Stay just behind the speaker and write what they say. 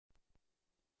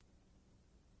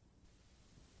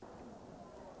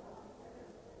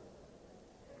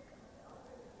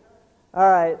All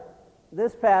right,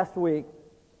 this past week,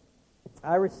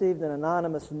 I received an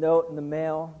anonymous note in the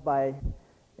mail by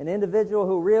an individual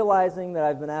who, realizing that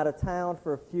I've been out of town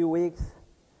for a few weeks,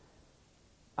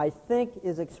 I think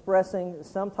is expressing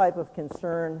some type of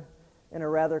concern in a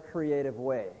rather creative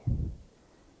way.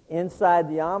 Inside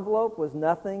the envelope was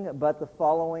nothing but the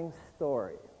following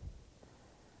story.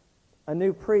 A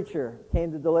new preacher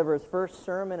came to deliver his first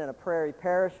sermon in a prairie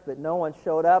parish, but no one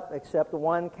showed up except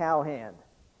one cowhand.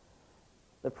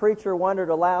 The preacher wondered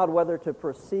aloud whether to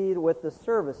proceed with the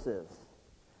services.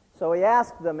 So he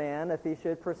asked the man if he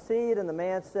should proceed, and the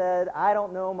man said, "I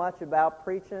don't know much about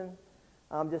preaching.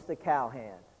 I'm just a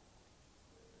cowhand.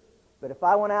 But if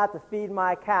I went out to feed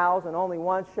my cows and only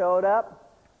one showed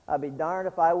up, I'd be darned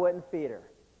if I wouldn't feed her."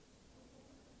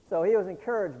 So he was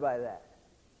encouraged by that,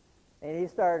 and he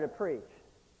started to preach.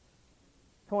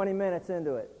 20 minutes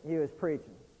into it, he was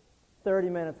preaching. 30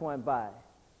 minutes went by.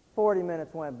 40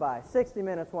 minutes went by. 60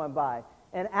 minutes went by.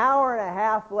 An hour and a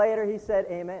half later, he said,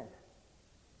 "Amen."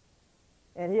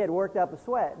 And he had worked up a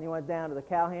sweat, and he went down to the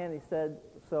cowhand, and he said,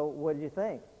 "So what did you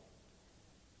think?"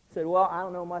 He said, "Well, I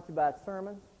don't know much about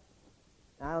sermons.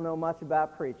 I don't know much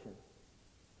about preaching.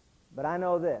 But I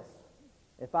know this.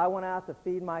 If I went out to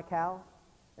feed my cows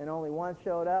and only one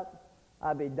showed up,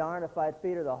 I'd be darned if I'd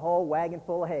feed her the whole wagon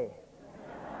full of hay."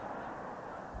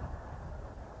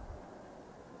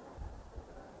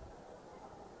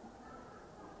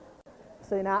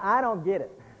 See, now, I don't get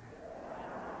it.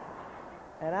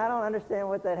 And I don't understand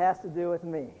what that has to do with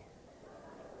me.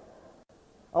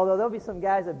 Although there'll be some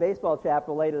guys at Baseball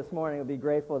Chapel later this morning who'll be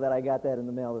grateful that I got that in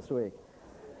the mail this week.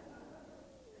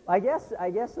 I guess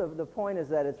the point is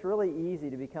that it's really easy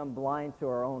to become blind to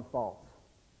our own faults,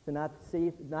 to not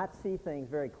see things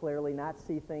very clearly, not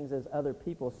see things as other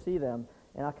people see them,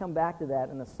 and I'll come back to that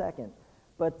in a second.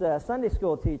 But a Sunday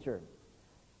school teacher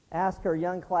asked her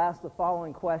young class the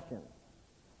following question.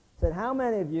 Said, "How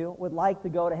many of you would like to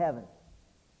go to heaven?"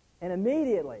 And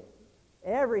immediately,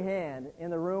 every hand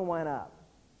in the room went up.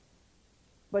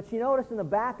 But she noticed in the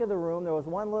back of the room there was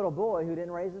one little boy who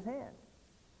didn't raise his hand.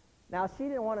 Now, she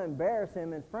didn't want to embarrass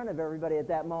him in front of everybody at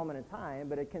that moment in time,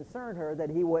 but it concerned her that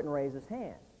he wouldn't raise his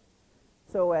hand.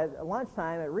 So at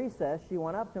lunchtime, at recess, she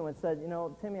went up to him and said,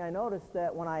 "Timmy, I noticed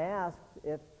that when I asked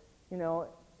if, who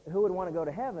would want to go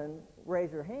to heaven,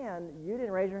 raise your hand, you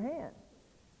didn't raise your hand."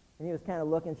 And he was kind of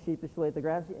looking sheepishly at the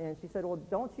ground, and she said, "Well,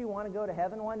 don't you want to go to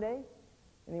heaven one day?"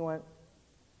 And he went,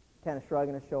 kind of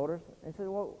shrugging his shoulders, and said,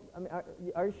 "Well,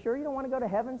 are you sure you don't want to go to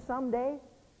heaven someday?"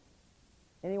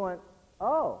 And he went,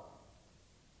 "Oh,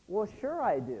 well, sure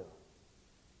I do."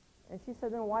 And she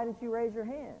said, "Then why didn't you raise your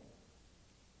hand?"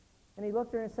 And he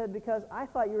looked at her and said, "Because I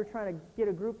thought you were trying to get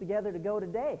a group together to go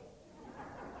today."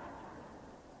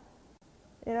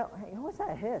 Hey, what's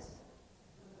that hiss?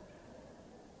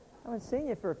 I haven't seen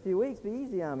you for a few weeks. Be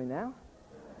easy on me now.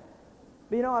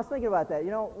 But I was thinking about that.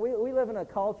 We live in a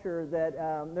culture that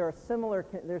there's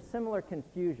similar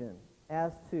confusion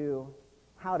as to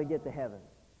how to get to heaven.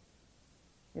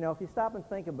 If you stop and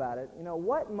think about it,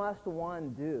 what must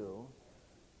one do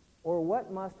or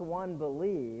what must one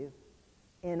believe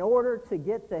in order to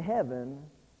get to heaven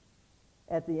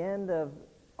at the end of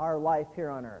our life here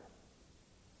on earth?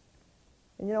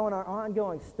 And in our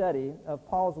ongoing study of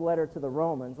Paul's letter to the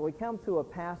Romans, we come to a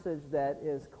passage that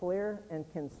is clear and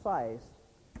concise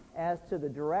as to the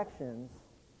directions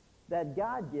that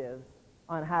God gives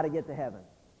on how to get to heaven.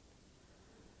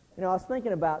 I was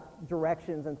thinking about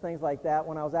directions and things like that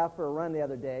when I was out for a run the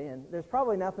other day, and there's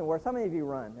probably nothing worse. How many of you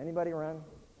run? Anybody run?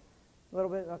 A little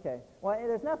bit? Okay. Well,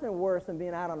 there's nothing worse than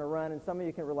being out on a run, and some of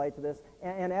you can relate to this,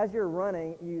 and as you're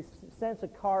running, you sense a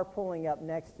car pulling up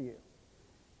next to you.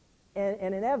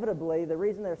 And inevitably, the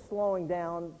reason they're slowing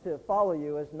down to follow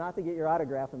you is not to get your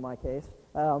autograph in my case,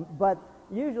 but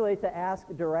usually to ask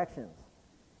directions.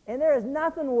 And there is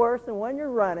nothing worse than when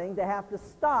you're running to have to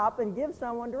stop and give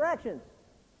someone directions.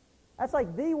 That's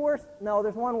like the worst. No,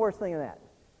 there's one worse thing than that.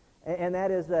 And that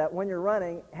is when you're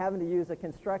running, having to use a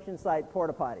construction site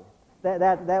porta potty.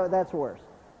 That's worse.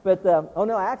 But,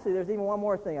 actually, there's even one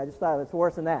more thing. I just thought it's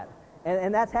worse than that.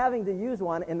 And that's having to use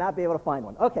one and not be able to find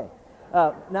one. Okay.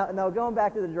 Now, going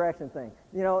back to the direction thing,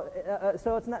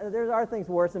 so it's not. There are things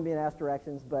worse than being asked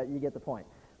directions, but you get the point.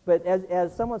 But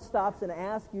as someone stops and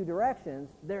asks you directions,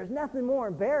 there's nothing more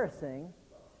embarrassing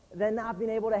than not being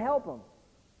able to help them.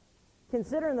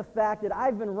 Considering the fact that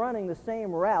I've been running the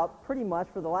same route pretty much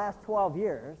for the last 12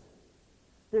 years,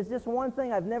 there's just one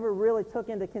thing I've never really took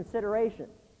into consideration,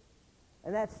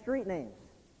 and that's street names.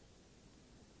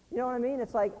 You know what I mean?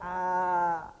 It's like,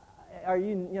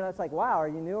 it's like, wow, are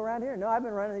you new around here? No, I've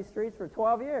been running these streets for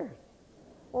 12 years.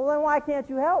 Well, then why can't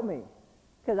you help me?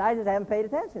 Because I just haven't paid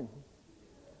attention.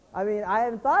 I mean, I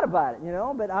haven't thought about it,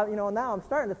 but now I'm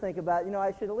starting to think about,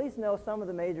 I should at least know some of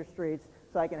the major streets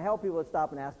so I can help people to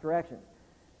stop and ask directions.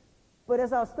 But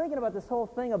as I was thinking about this whole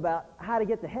thing about how to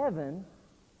get to heaven,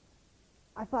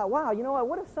 I thought, wow, you know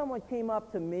what if someone came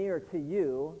up to me or to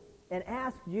you and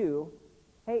asked you,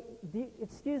 hey,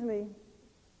 excuse me,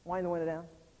 wind the window down.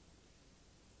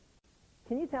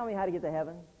 Can you tell me how to get to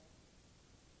heaven?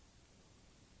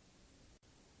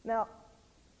 Now,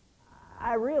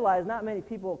 I realize not many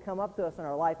people come up to us in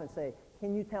our life and say,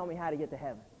 can you tell me how to get to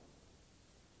heaven?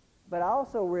 But I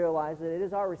also realize that it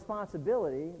is our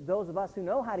responsibility, those of us who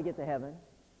know how to get to heaven,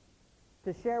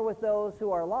 to share with those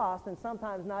who are lost and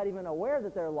sometimes not even aware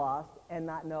that they're lost and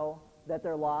not know that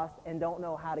they're lost and don't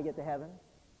know how to get to heaven.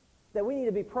 That we need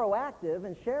to be proactive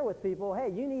and share with people,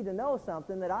 hey, you need to know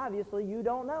something that obviously you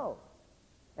don't know.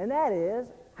 And that is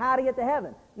how to get to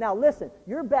heaven. Now listen,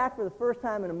 you're back for the first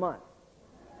time in a month.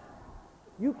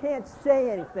 You can't say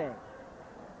anything.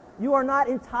 You are not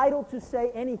entitled to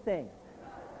say anything.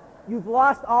 You've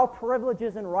lost all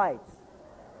privileges and rights.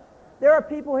 There are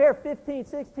people here 15,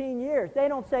 16 years. They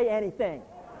don't say anything.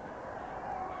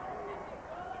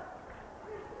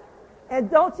 And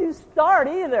don't you start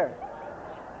either.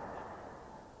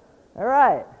 All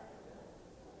right.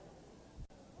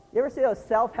 You ever see those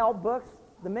self-help books?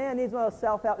 The man needs one of those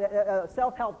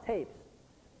self-help tapes.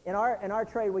 In our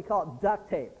trade, we call it duct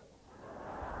tape.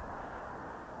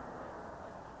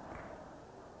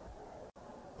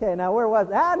 Okay, now where was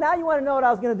it? Now you want to know what I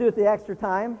was going to do with the extra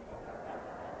time.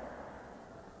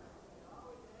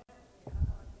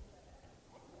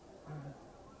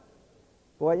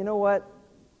 Boy, you know what?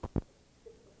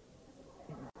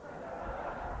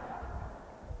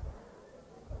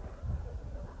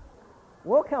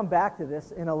 We'll come back to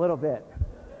this in a little bit.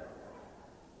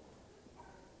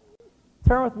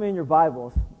 Turn with me in your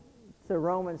Bibles to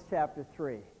Romans chapter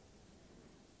 3,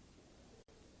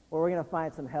 where we're going to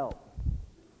find some help.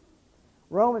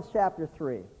 Romans chapter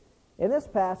 3. In this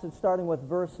passage, starting with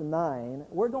verse 9,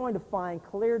 we're going to find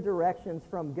clear directions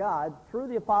from God through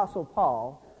the Apostle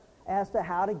Paul as to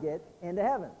how to get into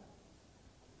heaven.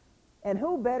 And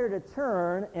who better to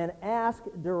turn and ask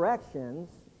directions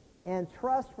and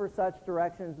trust for such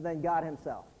directions than God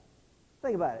himself?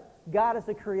 Think about it. God is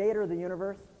the creator of the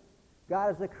universe.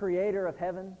 God is the creator of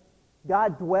heaven.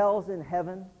 God dwells in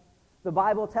heaven. The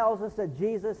Bible tells us that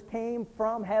Jesus came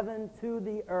from heaven to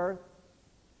the earth,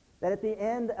 that at the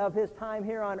end of his time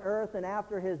here on earth and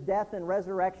after his death and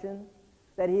resurrection,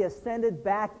 that he ascended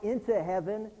back into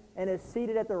heaven and is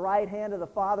seated at the right hand of the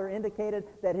Father, indicated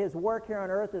that his work here on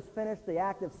earth is finished. The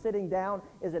act of sitting down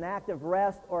is an act of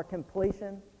rest or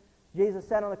completion. Jesus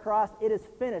said on the cross, it is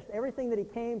finished. Everything that he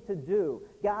came to do,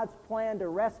 God's plan to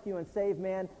rescue and save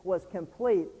man, was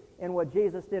complete in what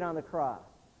Jesus did on the cross.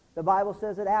 The Bible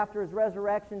says that after his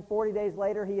resurrection, 40 days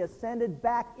later, he ascended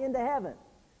back into heaven.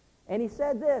 And he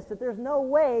said this, that there's no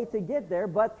way to get there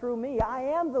but through me. I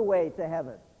am the way to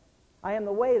heaven. I am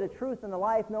the way, the truth, and the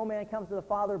life. No man comes to the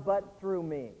Father but through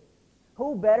me.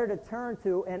 Who better to turn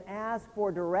to and ask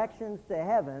for directions to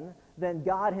heaven than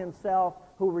God himself,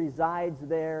 who resides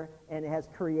there and has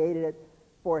created it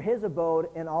for his abode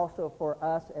and also for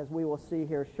us, as we will see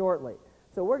here shortly.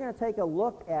 So we're going to take a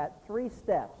look at 3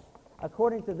 steps,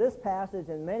 according to this passage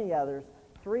and many others,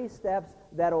 3 steps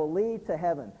that will lead to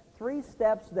heaven. 3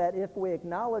 steps that, if we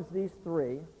acknowledge these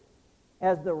 3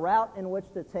 as the route in which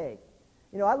to take.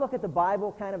 You know, I look at the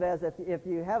Bible kind of as if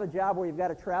you have a job where you've got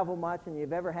to travel much and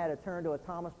you've ever had to turn to a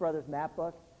Thomas Brothers map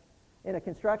book. In a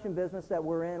construction business that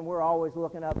we're in, we're always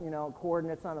looking up,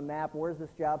 coordinates on a map. Where's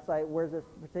this job site? Where's this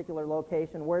particular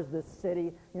location? Where's this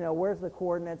city? Where's the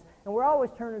coordinates? And we're always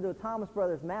turning to a Thomas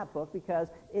Brothers map book because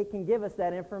it can give us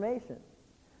that information.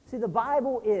 See, the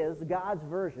Bible is God's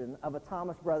version of a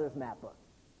Thomas Brothers map book.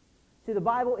 See, the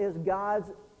Bible is God's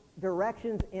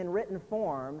directions in written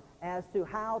form as to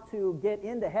how to get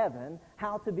into heaven,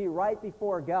 how to be right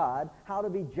before God, how to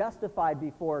be justified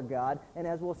before God. And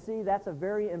as we'll see, that's a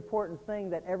very important thing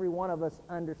that every one of us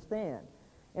understand.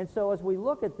 And so as we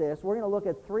look at this, we're going to look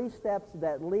at 3 steps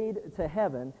that lead to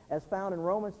heaven as found in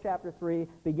Romans chapter 3,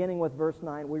 beginning with verse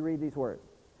 9. We read these words.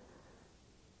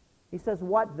 He says,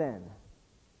 "What then?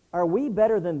 Are we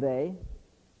better than they?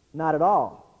 Not at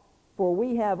all. For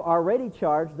we have already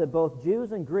charged that both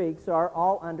Jews and Greeks are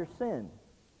all under sin.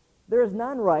 There is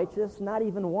none righteous, not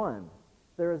even one.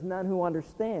 There is none who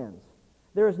understands.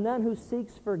 There is none who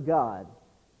seeks for God.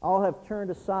 All have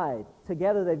turned aside.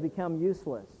 Together they've become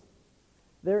useless.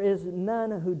 There is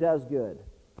none who does good.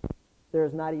 There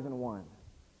is not even one.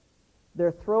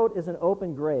 Their throat is an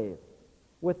open grave.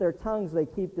 With their tongues they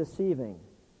keep deceiving.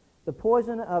 The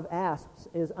poison of asps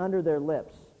is under their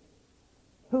lips,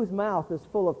 whose mouth is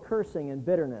full of cursing and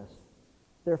bitterness.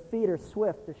 Their feet are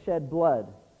swift to shed blood.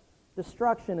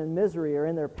 Destruction and misery are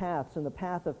in their paths, and the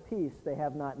path of peace they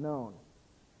have not known.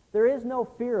 There is no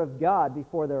fear of God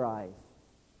before their eyes.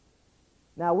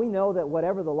 Now we know that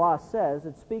whatever the law says,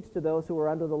 it speaks to those who are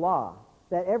under the law,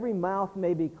 that every mouth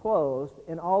may be closed,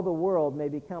 and all the world may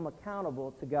become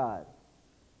accountable to God.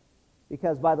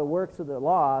 Because by the works of the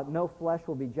law, no flesh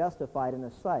will be justified in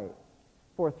His sight.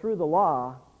 For through the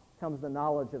law comes the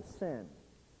knowledge of sin.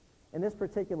 In this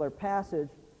particular passage,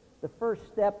 the first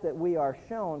step that we are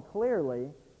shown clearly,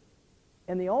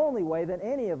 and the only way that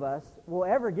any of us will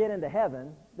ever get into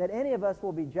heaven, that any of us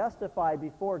will be justified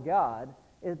before God,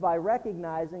 is by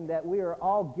recognizing that we are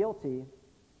all guilty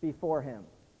before Him.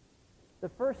 The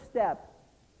first step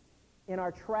in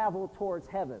our travel towards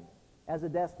heaven as a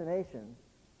destination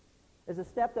is a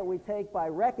step that we take by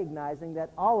recognizing that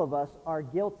all of us are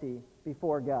guilty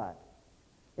before God.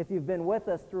 If you've been with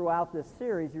us throughout this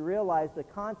series, you realize the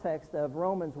context of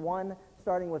Romans 1,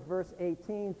 starting with verse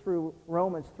 18 through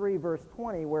Romans 3, verse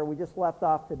 20, where we just left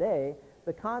off today.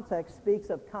 The context speaks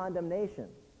of condemnation.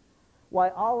 Why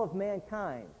all of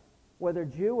mankind, whether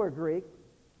Jew or Greek,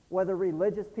 whether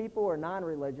religious people or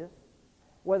non-religious,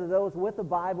 whether those with a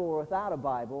Bible or without a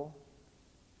Bible,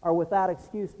 are without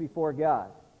excuse before God.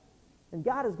 And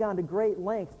God has gone to great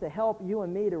lengths to help you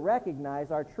and me to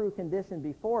recognize our true condition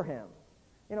before Him.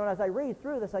 You know, and as I read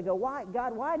through this, I go,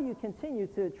 God, why do you continue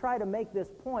to try to make this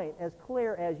point as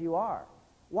clear as you are?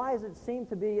 Why does it seem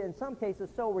to be, in some cases,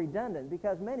 so redundant?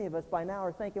 Because many of us by now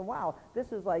are thinking, wow,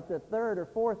 this is like the third or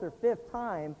fourth or fifth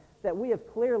time that we have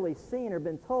clearly seen or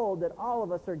been told that all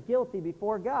of us are guilty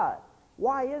before God.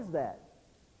 Why is that?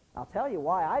 I'll tell you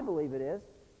why I believe it is.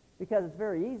 Because it's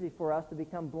very easy for us to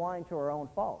become blind to our own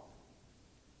faults.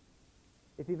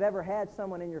 If you've ever had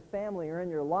someone in your family or in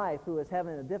your life who is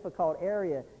having a difficult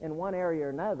area in one area or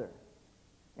another,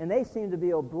 and they seem to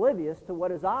be oblivious to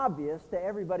what is obvious to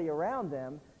everybody around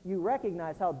them, you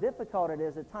recognize how difficult it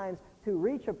is at times to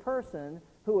reach a person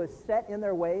who is set in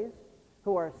their ways,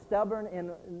 who are stubborn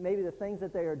in maybe the things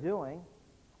that they are doing,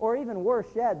 or even worse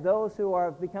yet, those who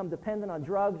have become dependent on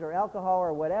drugs or alcohol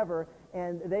or whatever,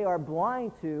 and they are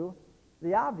blind to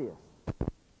the obvious.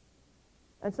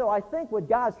 And so I think what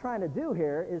God's trying to do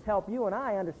here is help you and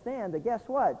I understand that, guess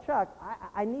what, Chuck,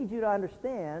 I need you to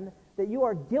understand that you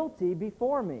are guilty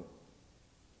before me.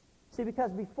 See,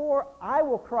 because before I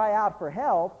will cry out for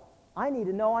help, I need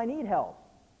to know I need help.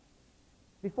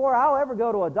 Before I'll ever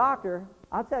go to a doctor,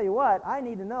 I'll tell you what, I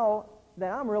need to know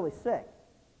that I'm really sick.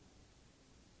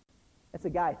 It's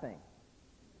a guy thing.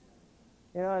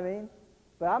 You know what I mean?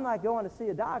 But I'm not going to see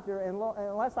a doctor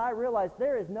unless I realize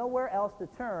there is nowhere else to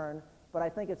turn, but I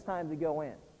think it's time to go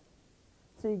in.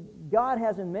 See, God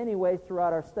has in many ways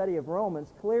throughout our study of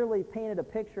Romans clearly painted a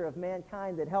picture of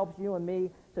mankind that helps you and me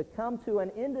to come to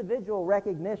an individual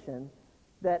recognition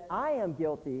that I am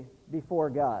guilty before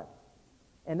God.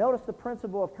 And notice the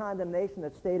principle of condemnation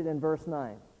that's stated in verse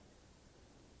 9.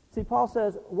 See, Paul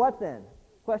says, what then?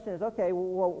 The question is, okay,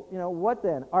 well, what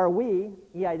then? Are we,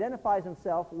 he identifies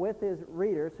himself with his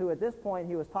readers, who at this point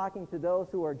he was talking to those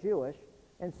who are Jewish,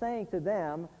 and saying to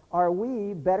them, are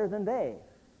we better than they?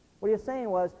 What he was saying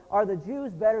was, are the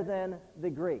Jews better than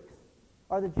the Greeks?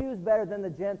 Are the Jews better than the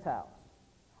Gentiles?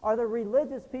 Are the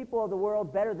religious people of the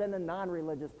world better than the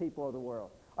non-religious people of the world?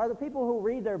 Are the people who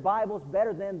read their Bibles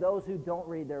better than those who don't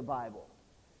read their Bible?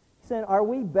 He said, are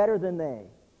we better than they?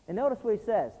 And notice what he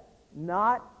says,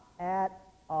 not at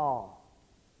all.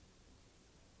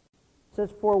 It says,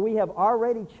 for we have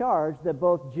already charged that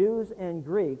both Jews and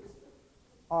Greeks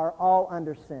are all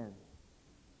under sin.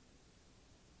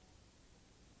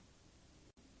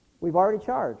 We've already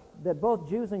charged that both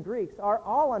Jews and Greeks are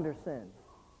all under sin.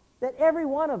 That every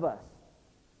one of us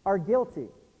are guilty.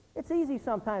 It's easy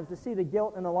sometimes to see the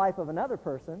guilt in the life of another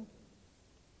person.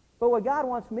 But what God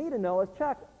wants me to know is,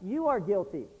 Chuck, you are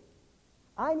guilty.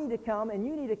 I need to come and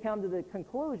you need to come to the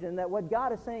conclusion that what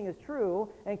God is saying is true,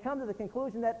 and come to the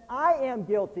conclusion that I am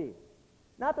guilty.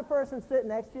 Not the person sitting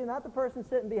next to you, not the person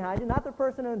sitting behind you, not the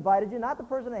person who invited you, not the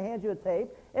person who hands you a tape.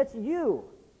 It's you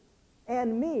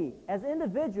and me as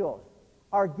individuals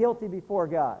are guilty before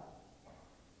God.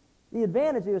 The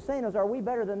advantage he was saying is, are we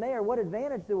better than they, or what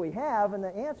advantage do we have? And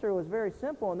the answer was very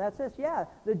simple, and that's this: yeah,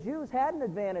 the Jews had an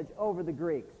advantage over the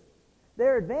Greeks.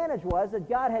 Their advantage was that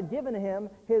God had given him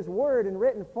his word in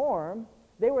written form.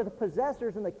 They were the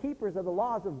possessors and the keepers of the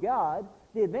laws of God.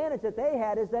 The advantage that they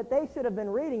had is that they should have been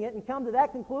reading it and come to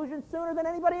that conclusion sooner than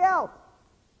anybody else.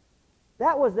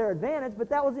 That was their advantage, but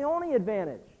that was the only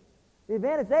advantage. The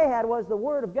advantage they had was the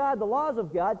Word of God, the laws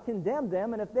of God, condemned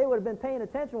them, and if they would have been paying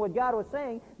attention to what God was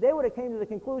saying, they would have came to the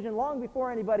conclusion long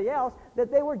before anybody else that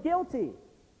they were guilty.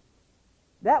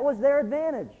 That was their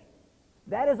advantage.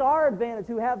 That is our advantage,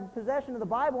 who have possession of the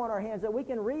Bible in our hands, that we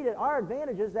can read it. Our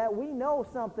advantage is that we know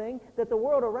something that the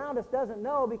world around us doesn't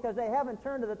know, because they haven't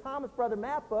turned to the Thomas Brother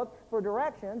map book for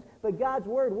directions, but God's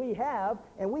Word we have,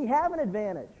 and we have an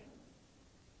advantage.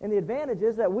 And the advantage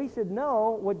is that we should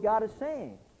know what God is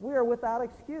saying. We are without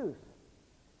excuse.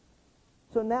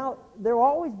 So now, there will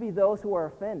always be those who are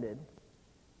offended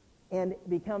and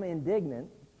become indignant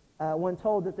when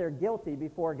told that they're guilty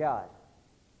before God.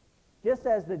 Just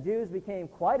as the Jews became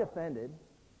quite offended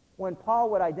when Paul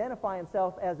would identify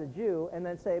himself as a Jew and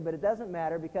then say, but it doesn't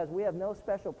matter because we have no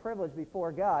special privilege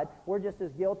before God. We're just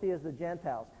as guilty as the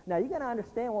Gentiles. Now, you've got to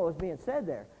understand what was being said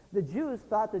there. The Jews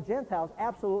thought the Gentiles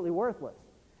absolutely worthless.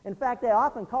 In fact, they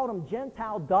often called them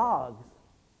Gentile dogs.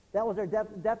 That was their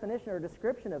definition or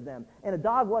description of them. And a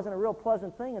dog wasn't a real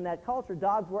pleasant thing in that culture.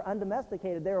 Dogs were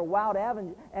undomesticated. They were wild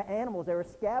animals. They were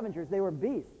scavengers. They were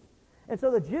beasts. And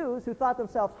so the Jews, who thought of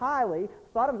themselves highly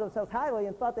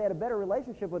and thought they had a better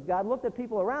relationship with God, looked at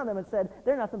people around them and said,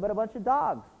 they're nothing but a bunch of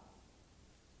dogs.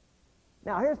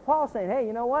 Now here's Paul saying, hey,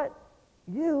 you know what?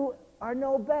 You are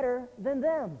no better than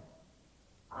them.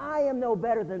 I am no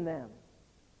better than them.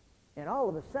 And all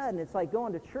of a sudden, it's like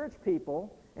going to church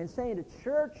people and saying to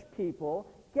church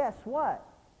people, guess what?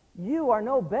 You are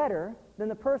no better than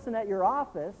the person at your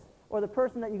office or the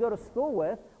person that you go to school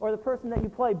with or the person that you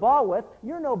play ball with.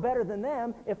 You're no better than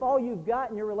them if all you've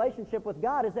got in your relationship with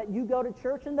God is that you go to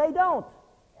church and they don't.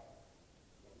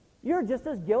 You're just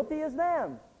as guilty as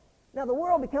them. Now the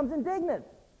world becomes indignant.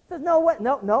 It says, no way,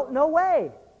 no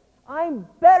way. I'm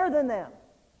better than them.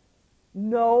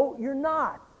 No, you're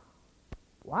not.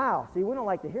 Wow, see, we don't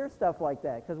like to hear stuff like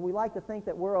that because we like to think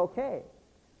that we're okay.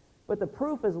 But the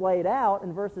proof is laid out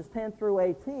in verses 10 through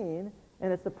 18,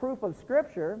 and it's the proof of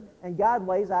Scripture, and God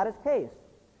lays out his case.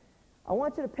 I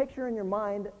want you to picture in your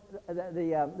mind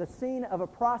the scene of a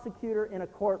prosecutor in a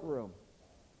courtroom.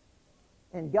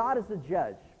 And God is the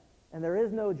judge, and there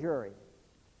is no jury.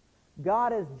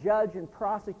 God as judge and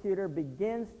prosecutor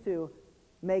begins to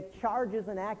make charges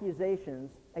and accusations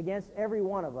against every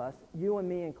one of us, you and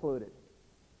me included.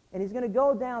 And he's going to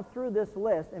go down through this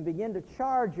list and begin to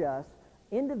charge us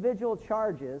individual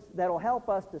charges that will help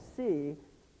us to see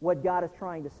what God is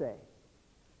trying to say.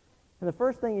 And the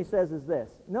first thing he says is this.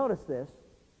 Notice this.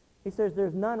 He says,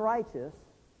 there's none righteous,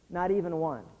 not even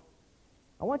one.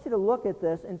 I want you to look at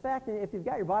this. In fact, if you've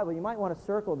got your Bible, you might want to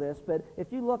circle this, but if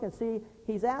you look and see,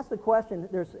 he's asked the question,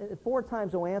 there's 4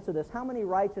 times he'll answer this, how many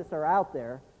righteous are out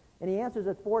there? And he answers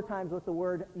it 4 times with the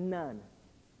word none.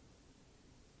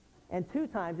 And 2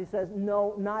 times he says,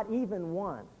 no, not even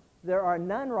one. There are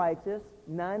none righteous,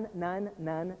 none, none,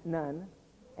 none, none.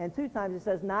 And 2 times he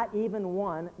says, not even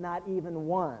one, not even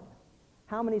one.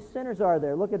 How many sinners are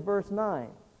there? Look at verse 9.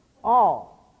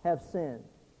 All have sinned.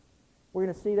 We're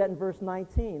going to see that in verse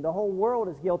 19. The whole world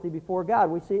is guilty before God.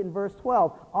 We see it in verse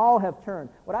 12. All have turned.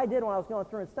 What I did when I was going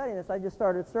through and studying this, I just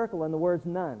started circling the words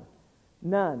none.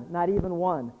 None, not even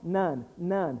one. None,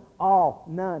 none. All,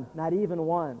 none, not even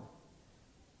one.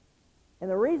 And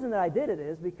the reason that I did it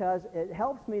is because it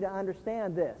helps me to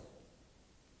understand this.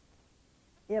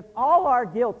 If all are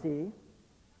guilty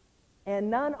and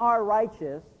none are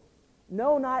righteous,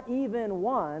 no, not even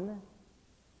one,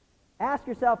 ask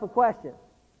yourself a question.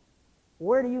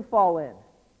 Where do you fall in?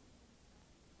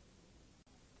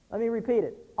 Let me repeat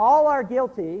it. All are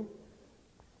guilty,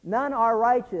 none are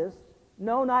righteous,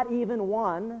 no, not even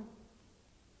one,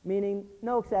 meaning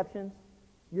no exceptions.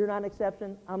 You're not an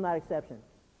exception, I'm not an exception.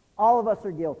 All of us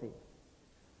are guilty.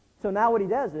 So now what he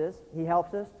does is, he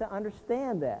helps us to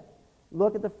understand that.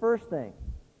 Look at the first thing.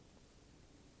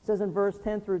 It says in verse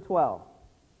 10 through 12,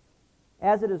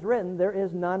 as it is written, there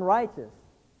is none righteous,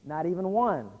 not even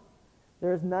one.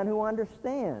 There is none who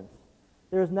understands.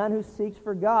 There is none who seeks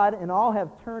for God, and all have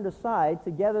turned aside.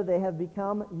 Together they have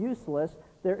become useless.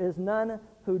 There is none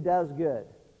who does good.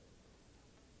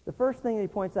 The first thing he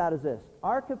points out is this.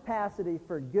 Our capacity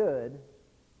for good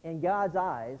in God's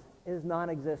eyes is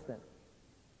non-existent.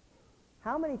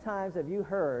 How many times have you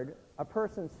heard a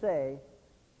person say,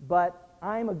 but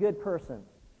I'm a good person?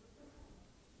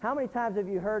 How many times have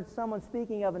you heard someone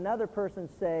speaking of another person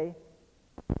say,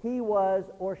 he was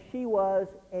or she was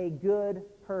a good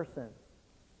person?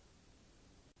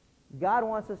 God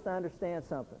wants us to understand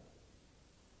something.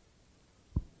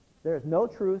 There is no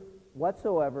truth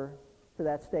whatsoever to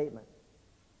that statement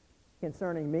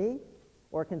concerning me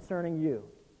or concerning you.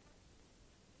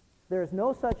 There is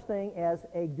no such thing as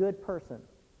a good person.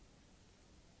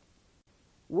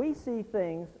 we see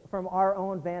things from our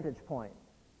own vantage point.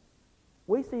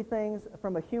 We see things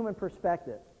from a human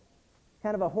perspective,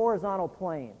 kind of a horizontal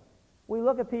plane. We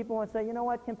look at people and say, you know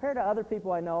what, compared to other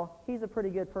people I know, he's a pretty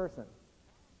good person.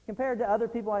 Compared to other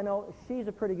people I know, she's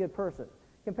a pretty good person.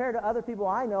 Compared to other people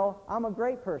I know, I'm a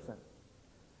great person.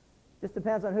 Just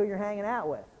depends on who you're hanging out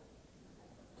with.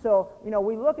 So,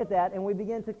 we look at that and we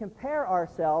begin to compare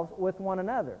ourselves with one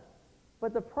another.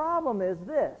 But the problem is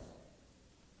this.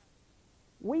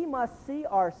 We must see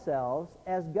ourselves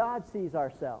as God sees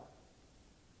ourselves.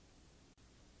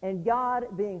 And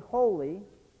God, being holy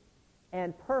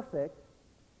and perfect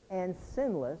and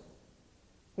sinless,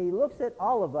 he looks at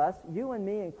all of us, you and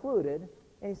me included,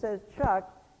 and he says,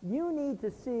 Chuck, you need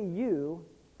to see you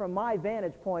from my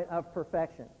vantage point of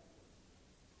perfection.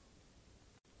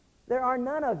 There are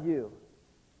none of you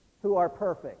who are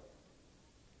perfect.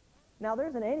 Now, there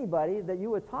isn't anybody that you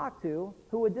would talk to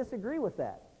who would disagree with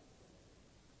that.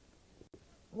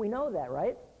 We know that,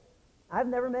 right? I've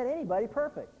never met anybody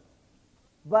perfect.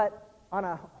 But on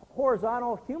a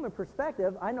horizontal human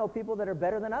perspective, I know people that are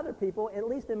better than other people, at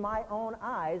least in my own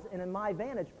eyes and in my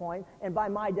vantage point and by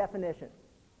my definition.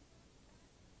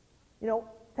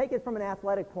 Take it from an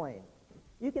athletic plane.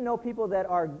 You can know people that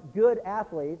are good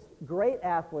athletes, great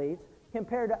athletes,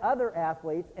 compared to other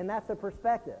athletes, and that's a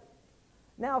perspective.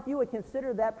 Now, if you would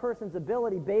consider that person's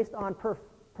ability based on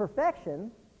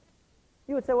perfection,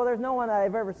 you would say, well, there's no one that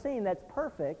I've ever seen that's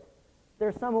perfect.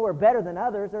 There's some who are better than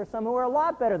others. There's some who are a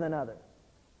lot better than others.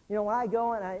 When I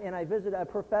go and I visit a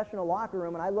professional locker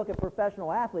room and I look at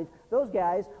professional athletes, those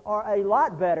guys are a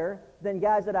lot better than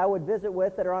guys that I would visit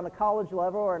with that are on the college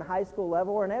level or in high school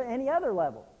level or in any other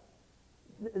level.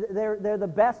 They're the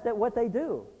best at what they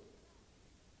do.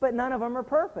 But none of them are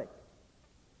perfect.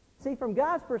 See, from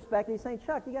God's perspective, he's saying,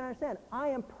 Chuck, you got to understand, I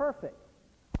am perfect.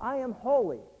 I am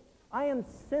holy. I am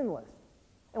sinless.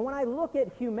 And when I look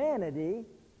at humanity,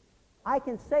 I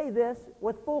can say this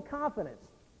with full confidence.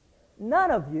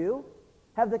 None of you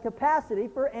have the capacity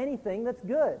for anything that's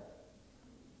good.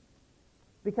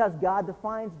 Because God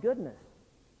defines goodness.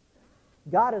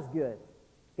 God is good.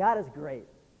 God is great.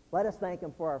 Let us thank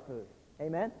him for our food.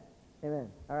 Amen? Amen.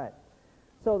 All right.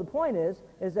 So the point is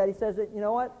that he says that, you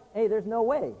know what? Hey, there's no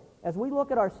way. As we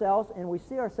look at ourselves and we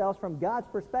see ourselves from God's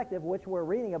perspective, which we're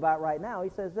reading about right now, he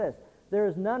says this, there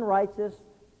is none righteous,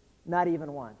 not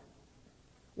even one.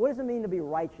 What does it mean to be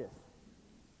righteous?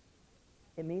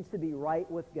 It means to be right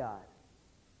with God.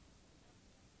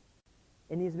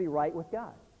 It needs to be right with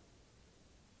God.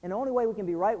 And the only way we can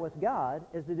be right with God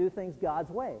is to do things God's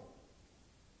way.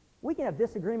 We can have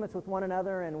disagreements with one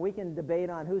another, and we can debate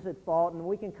on who's at fault, and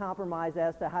we can compromise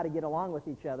as to how to get along with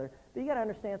each other. But you got to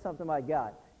understand something about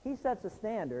God. He sets a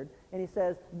standard, and he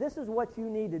says, this is what you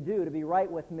need to do to be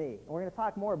right with me. And we're going to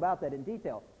talk more about that in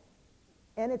detail.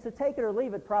 And it's a take it or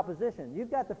leave it proposition.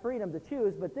 You've got the freedom to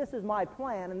choose, but this is my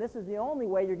plan, and this is the only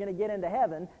way you're going to get into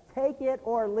heaven. Take it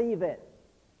or leave it.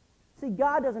 See,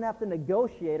 God doesn't have to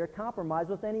negotiate or compromise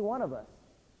with any one of us.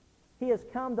 He has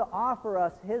come to offer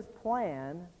us his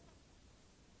plan,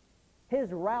 his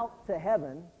route to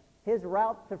heaven, his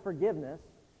route to forgiveness,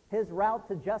 his route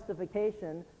to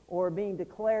justification or being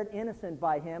declared innocent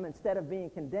by him instead of being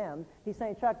condemned. He's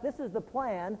saying, Chuck, this is the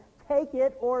plan. Take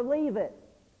it or leave it.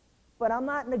 But I'm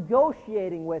not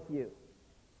negotiating with you.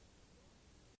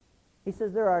 He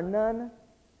says there are none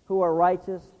who are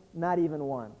righteous, not even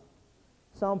one.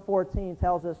 Psalm 14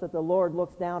 tells us that the Lord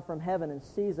looks down from heaven and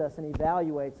sees us and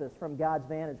evaluates us from God's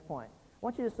vantage point. I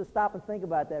want you just to stop and think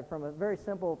about that from a very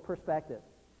simple perspective.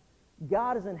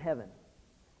 God is in heaven,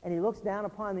 and he looks down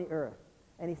upon the earth,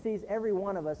 and he sees every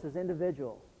one of us as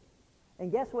individuals.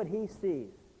 And guess what he sees?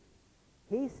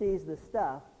 He sees the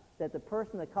stuff that the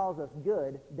person that calls us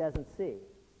good doesn't see.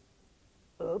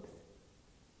 Oops.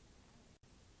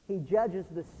 He judges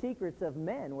the secrets of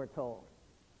men, we're told.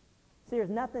 See, there's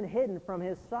nothing hidden from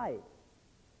his sight.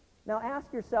 Now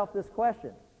ask yourself this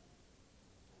question.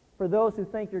 For those who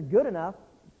think you're good enough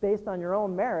based on your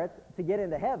own merit to get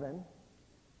into heaven,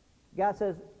 God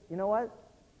says, you know what?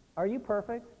 Are you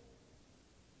perfect?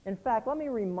 In fact, let me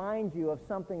remind you of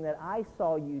something that I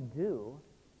saw you do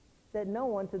that no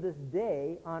one to this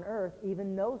day on earth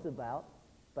even knows about,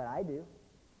 but I do.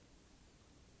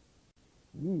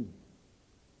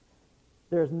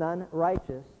 There's none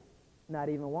righteous, not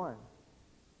even one.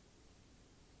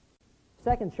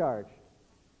 Second charge,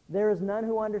 there is none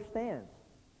who understands.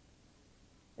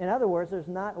 In other words, there's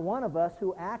not one of us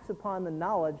who acts upon the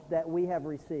knowledge that we have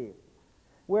received.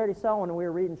 We already saw when we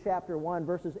were reading chapter 1,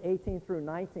 verses 18 through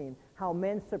 19, how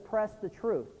men suppress the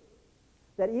truth.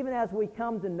 That even as we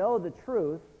come to know the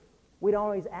truth, we don't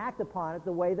always act upon it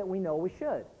the way that we know we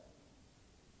should.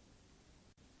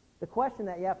 The question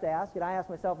that you have to ask, and I ask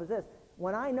myself, is this: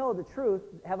 when I know the truth,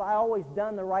 have I always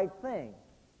done the right thing?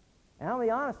 And I'll be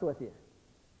honest with you.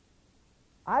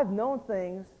 I've known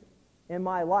things in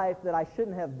my life that I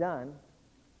shouldn't have done,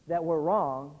 that were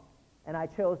wrong, and I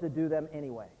chose to do them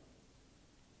anyway.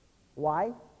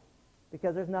 Why?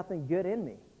 Because there's nothing good in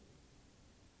me.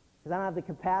 Because I don't have the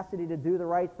capacity to do the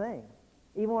right thing.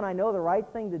 Even when I know the right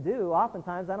thing to do,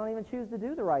 oftentimes I don't even choose to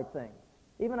do the right thing.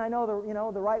 Even I know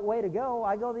the right way to go,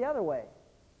 I go the other way.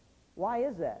 Why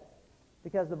is that?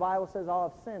 Because the Bible says all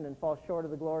have sinned and fall short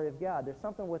of the glory of God. There's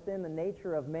something within the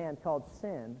nature of man called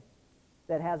sin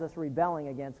that has us rebelling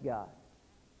against God.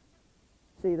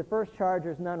 See, the first charge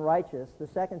is none righteous. The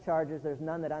second charge is there's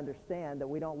none that understand, that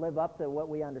we don't live up to what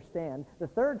we understand. The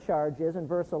third charge is, in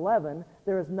verse 11,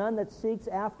 there is none that seeks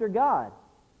after God.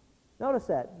 Notice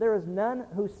that. There is none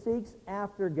who seeks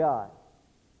after God.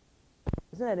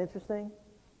 Isn't that interesting?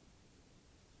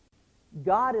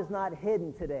 God is not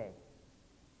hidden today.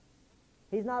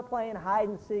 He's not playing hide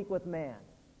and seek with man.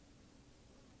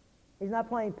 He's not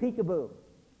playing peekaboo.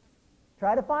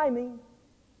 Try to find me.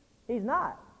 He's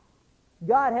not.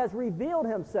 God has revealed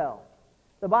himself.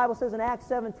 The Bible says in Acts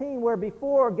 17, where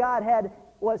before God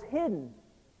was hidden,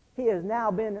 he has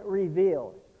now been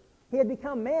revealed. He had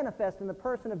become manifest in the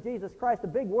person of Jesus Christ, a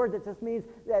big word that just means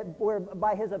that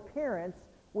by his appearance,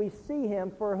 we see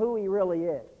him for who he really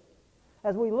is.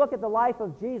 As we look at the life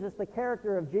of Jesus, the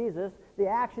character of Jesus, the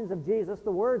actions of Jesus,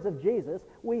 the words of Jesus,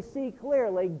 we see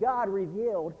clearly God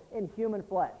revealed in human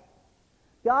flesh.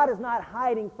 God is not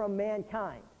hiding from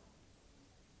mankind.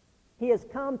 He has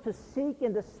come to seek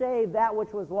and to save that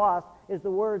which was lost, is the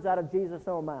words out of Jesus'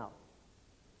 own mouth.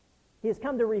 He has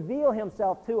come to reveal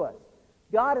himself to us.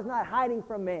 God is not hiding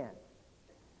from man.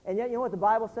 And yet, you know what the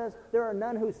Bible says? There are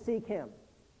none who seek him.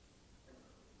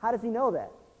 How does he know that?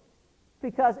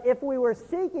 Because if we were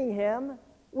seeking him,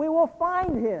 we will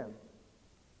find him.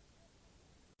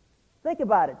 Think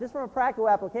about it, just from a practical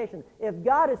application. If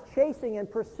God is chasing and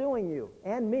pursuing you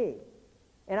and me,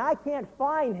 and I can't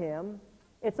find him,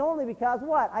 it's only because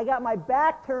what? I got my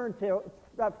back turned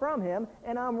from him,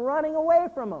 and I'm running away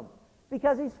from him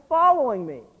because he's following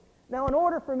me. Now, in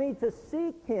order for me to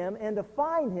seek him and to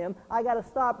find him, I got to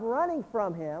stop running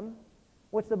from him,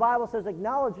 which the Bible says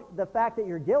acknowledge the fact that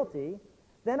you're guilty.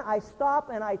 Then I stop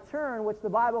and I turn, which the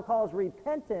Bible calls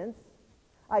repentance.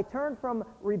 I turn from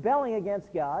rebelling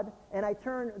against God, and I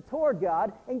turn toward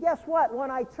God. And guess what? When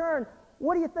I turn,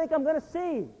 what do you think I'm going to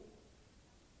see?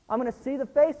 I'm going to see the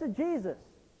face of Jesus.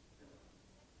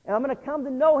 And I'm going to come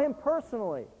to know him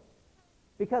personally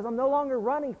because I'm no longer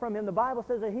running from him. The Bible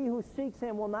says that he who seeks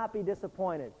him will not be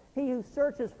disappointed. He who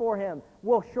searches for him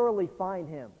will surely find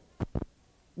him.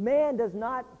 Man does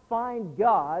not find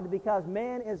God because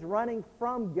man is running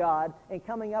from God and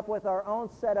coming up with our own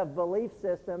set of belief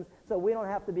systems so we don't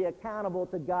have to be accountable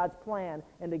to God's plan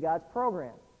and to God's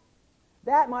program.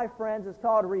 That, my friends, is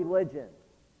called religion.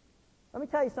 Let me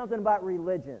tell you something about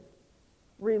religion.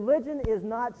 Religion is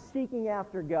not seeking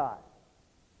after God.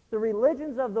 The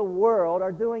religions of the world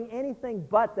are doing anything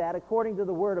but that according to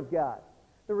the Word of God.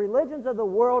 The religions of the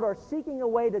world are seeking a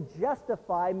way to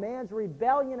justify man's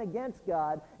rebellion against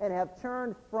God and have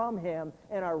turned from him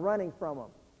and are running from him.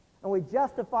 And we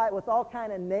justify it with all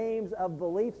kind of names of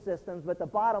belief systems, but the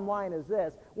bottom line is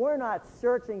this: we're not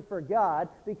searching for God,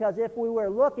 because if we were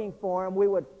looking for him, we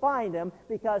would find him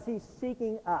because he's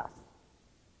seeking us.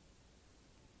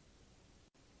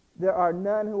 There are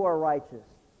none who are righteous.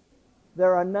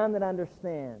 There are none that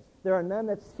understands. There are none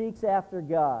that seeks after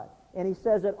God. And he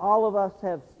says that all of us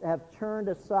have turned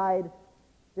aside,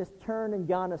 just turned and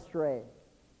gone astray.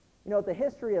 You know, the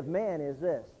history of man is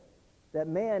this: that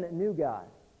man knew God,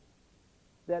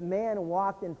 that man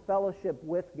walked in fellowship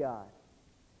with God,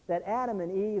 that Adam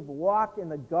and Eve walked in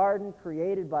the garden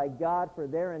created by God for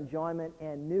their enjoyment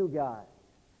and knew God.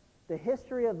 The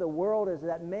history of the world is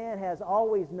that man has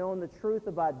always known the truth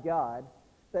about God,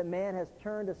 but man has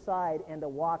turned aside and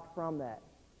walked from that.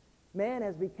 Man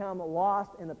has become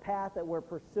lost in the path that we're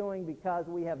pursuing because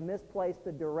we have misplaced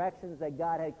the directions that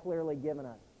God had clearly given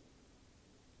us.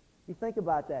 You think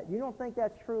about that. You don't think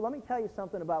that's true? Let me tell you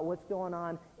something about what's going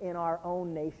on in our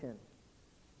own nation.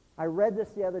 I read this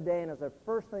the other day, and it was the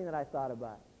first thing that I thought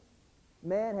about.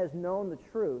 Man has known the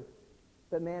truth,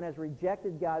 but man has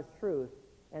rejected God's truth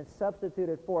and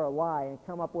substituted for a lie and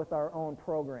come up with our own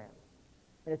program.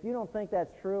 And if you don't think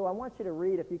that's true, I want you to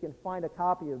read, if you can find a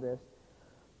copy of this.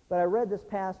 But I read this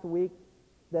past week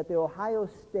that the Ohio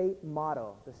State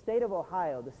motto, the state of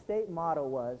Ohio, the state motto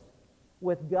was,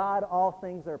 "With God all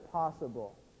things are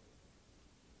possible."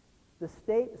 The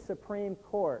state Supreme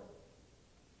Court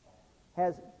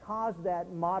has caused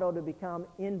that motto to become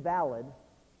invalid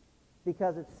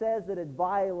because it says that it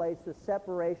violates the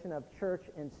separation of church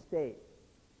and state.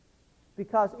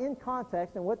 Because in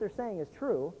context, and what they're saying is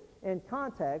true, in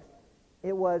context,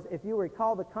 it was, if you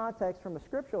recall the context from a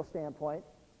scriptural standpoint,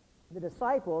 the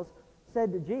disciples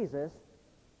said to Jesus,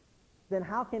 then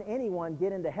how can anyone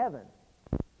get into heaven?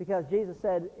 Because Jesus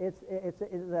said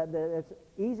it's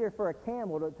easier for a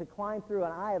camel to climb through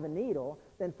an eye of a needle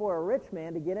than for a rich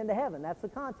man to get into heaven. That's the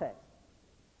context.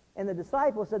 And the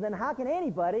disciples said, then how can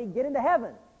anybody get into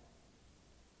heaven?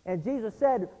 And Jesus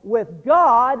said, with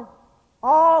God,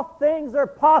 all things are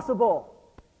possible.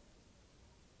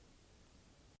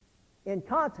 In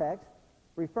context,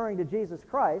 referring to Jesus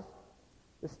Christ,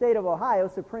 the state of Ohio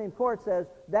Supreme Court says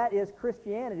that is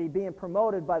Christianity being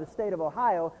promoted by the state of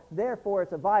Ohio, therefore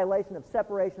it's a violation of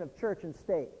separation of church and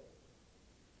state.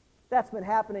 That's been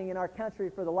happening in our country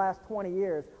for the last 20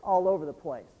 years all over the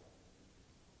place.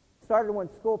 Started when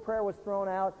school prayer was thrown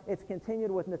out. It's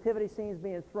continued with nativity scenes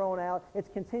being thrown out. It's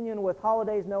continuing with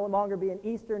holidays no longer being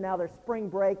Easter. Now there's spring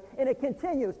break. And it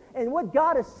continues. And what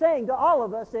God is saying to all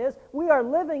of us is we are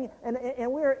living and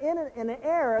we are in an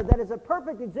era that is a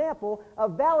perfect example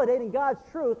of validating God's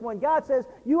truth when God says,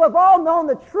 you have all known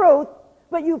the truth,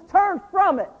 but you've turned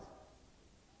from it.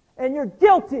 And you're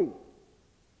guilty.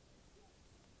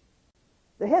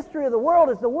 The history of the world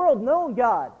is the world known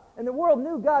God. And the world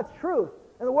knew God's truth.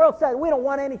 And the world said, we don't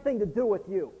want anything to do with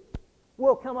you.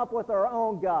 We'll come up with our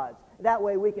own gods. That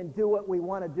way we can do what we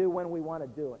want to do when we want to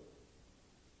do it.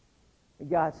 And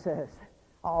God says,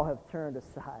 all have turned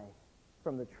aside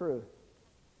from the truth.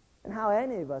 And how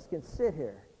any of us can sit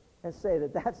here and say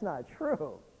that that's not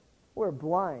true. We're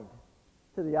blind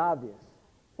to the obvious.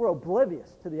 We're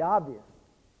oblivious to the obvious.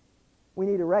 We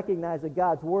need to recognize that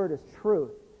God's Word is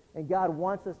truth. And God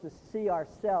wants us to see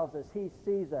ourselves as He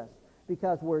sees us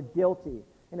because we're guilty.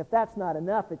 And if that's not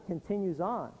enough, it continues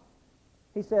on.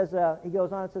 He says, he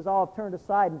goes on and says, all have turned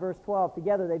aside in verse 12.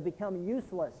 Together they've become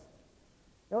useless.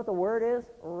 You know what the word is?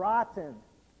 Rotten.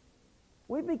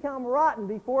 We've become rotten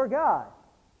before God.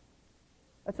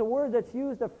 That's a word that's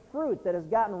used of fruit that has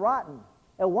gotten rotten.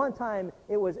 At one time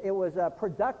it was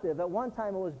productive. At one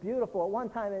time it was beautiful. At one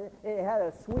time it had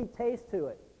a sweet taste to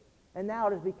it. And now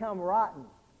it has become rotten.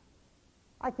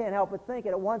 I can't help but think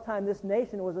at one time this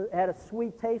nation had a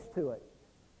sweet taste to it.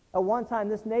 At one time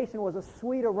this nation was a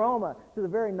sweet aroma to the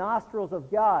very nostrils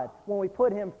of God when we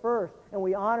put Him first and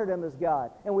we honored Him as God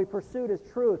and we pursued His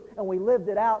truth and we lived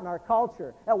it out in our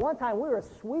culture. At one time we were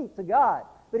sweet to God.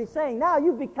 But He's saying, now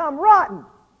you've become rotten.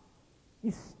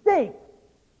 You stink.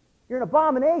 You're an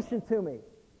abomination to me.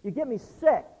 You get me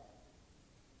sick.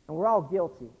 And we're all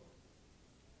guilty.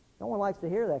 No one likes to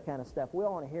hear that kind of stuff. We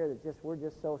all want to hear that we're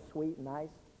just so sweet and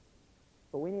nice.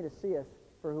 But we need to see us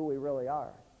for who we really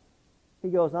are. He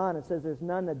goes on and says, there's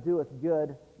none that doeth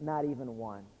good, not even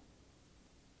one.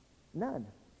 None.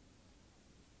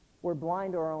 We're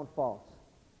blind to our own faults.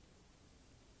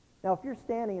 Now, if you're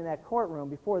standing in that courtroom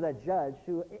before that judge,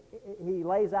 he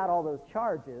lays out all those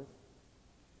charges,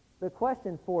 the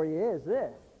question for you is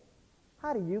this: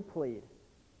 how do you plead?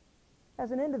 As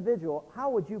an individual,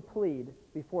 how would you plead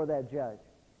before that judge?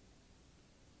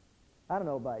 I don't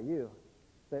know about you,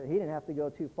 but he didn't have to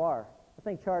go too far. I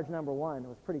think charge number 1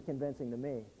 was pretty convincing to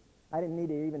me. I didn't need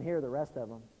to even hear the rest of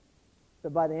them.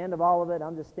 But by the end of all of it,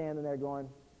 I'm just standing there going,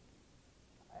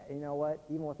 you know what,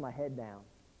 even with my head down,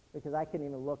 because I couldn't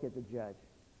even look at the judge.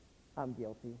 I'm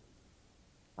guilty.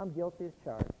 I'm guilty as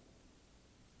charged.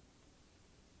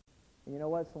 And you know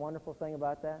what's the wonderful thing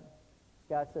about that?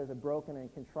 God says a broken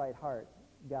and contrite heart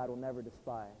God will never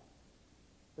despise.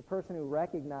 The person who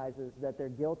recognizes that they're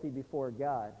guilty before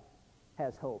God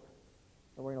has hope.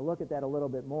 And we're going to look at that a little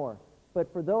bit more.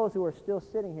 But for those who are still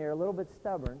sitting here a little bit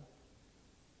stubborn,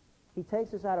 He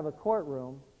takes us out of a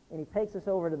courtroom and He takes us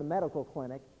over to the medical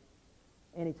clinic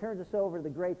and He turns us over to the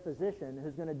great physician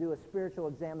who's going to do a spiritual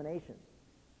examination.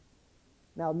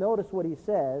 Now notice what He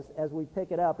says as we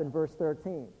pick it up in verse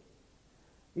 13.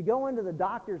 You go into the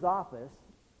doctor's office,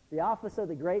 the office of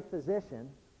the great physician,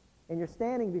 and you're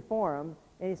standing before him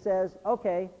and he says,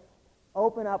 okay,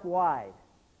 open up wide.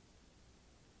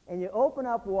 And you open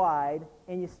up wide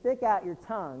and you stick out your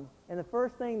tongue, and the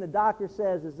first thing the doctor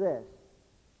says is this: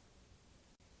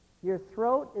 your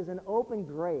throat is an open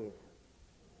grave.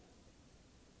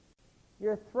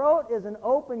 Your throat is an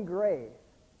open grave.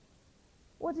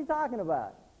 What's he talking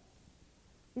about?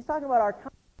 He's talking about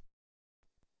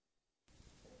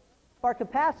our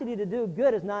capacity to do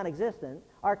good is non-existent.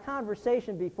 Our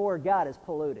conversation before God is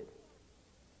polluted.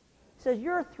 He says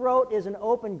your throat is an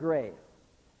open grave.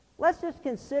 Let's just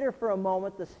consider for a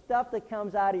moment the stuff that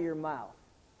comes out of your mouth.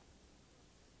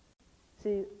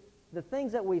 See, the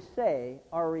things that we say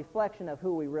are a reflection of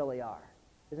who we really are.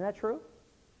 Isn't that true?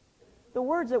 The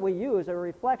words that we use are a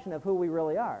reflection of who we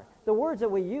really are. The words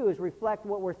that we use reflect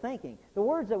what we're thinking. The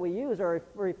words that we use are a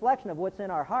reflection of what's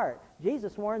in our heart.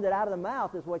 Jesus warned that out of the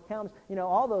mouth is what comes,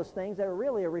 all those things that are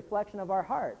really a reflection of our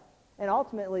heart, and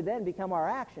ultimately then become our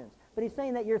actions. But he's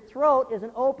saying that your throat is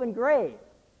an open grave.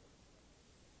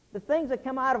 The things that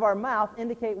come out of our mouth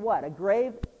indicate what? A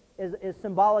grave is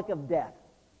symbolic of death.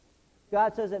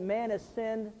 God says that man has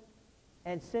sinned,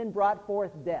 and sin brought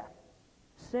forth death.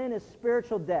 Sin is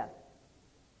spiritual death.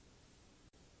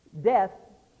 Death,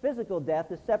 physical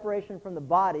death, is separation from the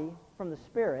body, from the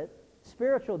spirit.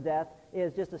 Spiritual death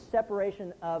is just a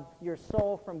separation of your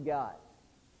soul from God.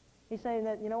 He's saying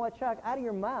that, you know what, Chuck, out of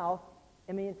your mouth,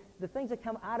 the things that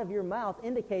come out of your mouth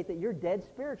indicate that you're dead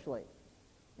spiritually.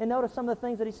 And notice some of the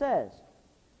things that he says.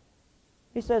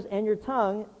 He says, and your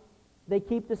tongue, they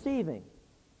keep deceiving.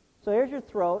 So here's your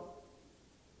throat.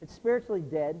 It's spiritually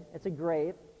dead. It's a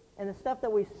grave. And the stuff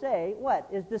that we say, what?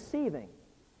 Is deceiving.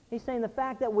 He's saying the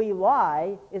fact that we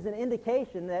lie is an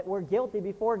indication that we're guilty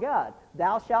before God.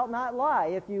 Thou shalt not lie.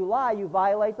 If you lie, you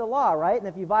violate the law, right? And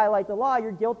if you violate the law,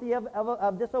 you're guilty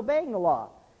of disobeying the law.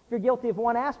 If you're guilty of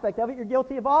one aspect of it, you're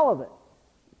guilty of all of it.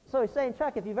 So he's saying,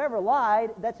 Chuck, if you've ever lied,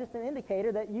 that's just an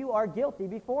indicator that you are guilty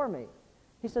before me.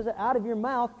 He says that out of your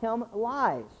mouth come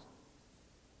lies.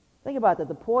 Think about that.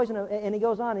 The poison of, and he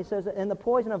goes on, he says, and the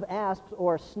poison of asps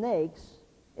or snakes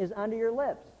is under your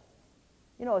lips.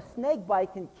 A snake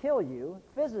bite can kill you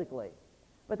physically,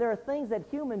 but there are things that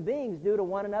human beings do to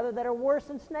one another that are worse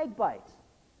than snake bites.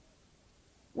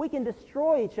 We can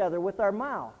destroy each other with our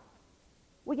mouth.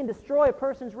 We can destroy a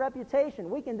person's reputation.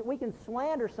 We can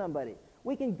slander somebody.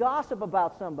 We can gossip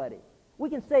about somebody. We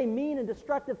can say mean and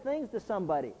destructive things to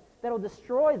somebody that will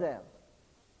destroy them.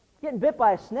 Getting bit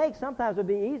by a snake sometimes would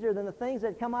be easier than the things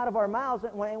that come out of our mouths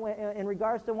in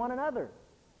regards to one another.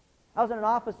 I was in an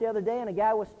office the other day, and a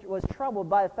guy was troubled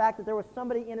by the fact that there was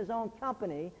somebody in his own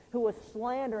company who was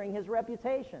slandering his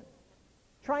reputation,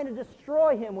 trying to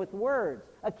destroy him with words,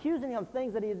 accusing him of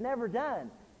things that he had never done,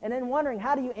 and then wondering,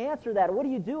 how do you answer that? What do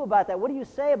you do about that? What do you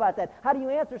say about that? How do you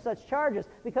answer such charges?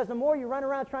 Because the more you run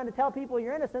around trying to tell people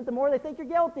you're innocent, the more they think you're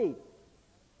guilty.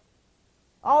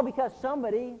 All because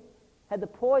somebody had the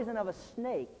poison of a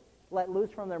snake let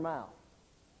loose from their mouth.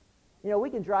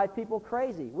 We can drive people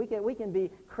crazy. We can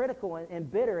be critical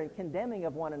and bitter and condemning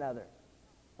of one another.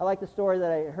 I like the story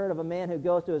that I heard of a man who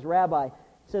goes to his rabbi.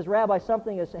 He says, Rabbi,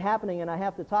 something is happening and I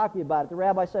have to talk to you about it. The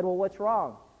rabbi said, well, what's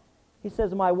wrong? He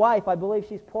says, my wife, I believe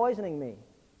she's poisoning me.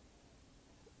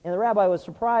 And the rabbi was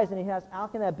surprised, and he asked, how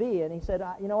can that be? And he said,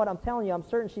 you know what, I'm telling you, I'm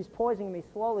certain she's poisoning me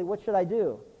slowly. What should I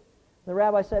do? The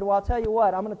rabbi said, well, I'll tell you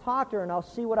what, I'm going to talk to her and I'll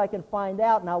see what I can find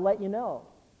out and I'll let you know.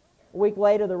 A week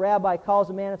later, the rabbi calls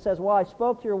the man and says, well, I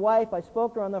spoke to your wife. I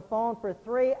spoke to her on the phone for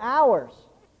 3 hours.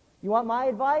 You want my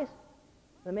advice?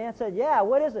 The man said, yeah,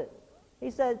 what is it?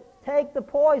 He said, take the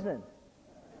poison.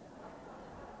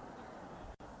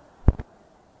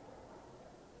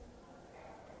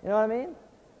 You know what I mean?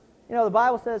 The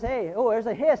Bible says, hey, there's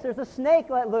a hiss, there's a snake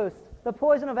let loose. The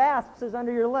poison of asps is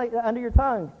under your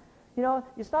tongue.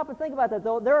 You stop and think about that,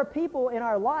 though. There are people in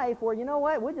our life where, you know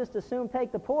what, we just assume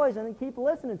take the poison and keep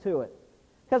listening to it.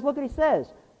 Because look what he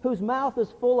says, whose mouth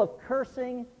is full of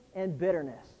cursing and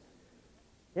bitterness.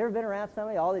 You ever been around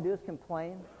somebody, all they do is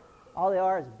complain? All they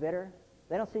are is bitter.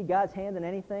 They don't see God's hand in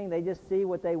anything. They just see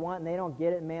what they want and they don't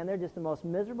get it. Man, they're just the most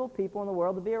miserable people in the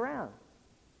world to be around.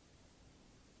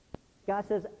 God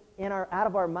says, out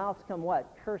of our mouths come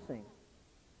what? Cursing.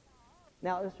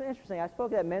 Now, it's interesting. I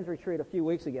spoke at that men's retreat a few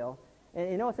weeks ago,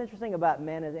 and you know what's interesting about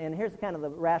men is, and here's kind of the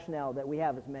rationale that we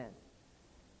have as men.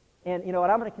 And you know what?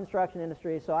 I'm in the construction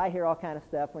industry, so I hear all kind of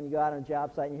stuff when you go out on a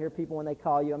job site and you hear people when they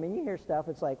call you. You hear stuff.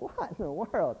 It's like, what in the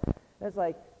world? It's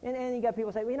like, and you got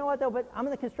people say, well, you know what though? But I'm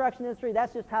in the construction industry.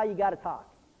 That's just how you got to talk.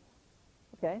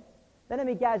 Okay. Then I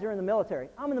meet guys who are in the military.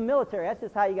 I'm in the military. That's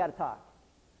just how you got to talk.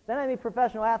 Then I meet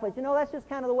professional athletes. That's just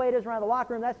kind of the way it is around the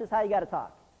locker room. That's just how you got to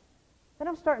talk. Then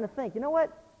I'm starting to think, you know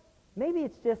what? Maybe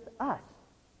it's just us.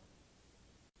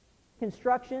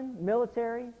 Construction,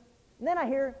 military. And then I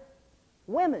hear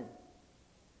women.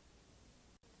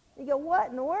 You go,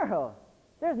 what in the world?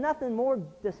 There's nothing more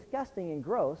disgusting and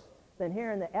gross than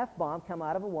hearing the F-bomb come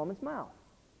out of a woman's mouth.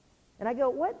 And I go,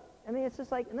 what? It's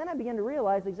just like, and then I begin to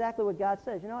realize exactly what God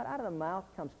says. You know what? Out of the mouth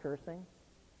comes cursing.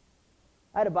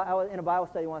 I was in a Bible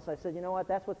study once. I said, you know what?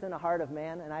 That's what's in the heart of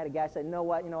man. And I had a guy say, you know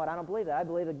what? I don't believe that. I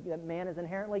believe that man is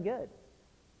inherently good.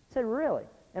 I said, really?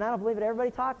 And I don't believe that everybody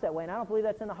talks that way. And I don't believe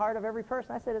that's in the heart of every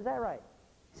person. I said, is that right?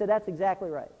 He said, that's exactly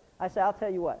right. I said, I'll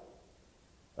tell you what.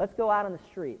 Let's go out on the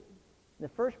street. The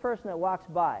first person that walks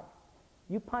by,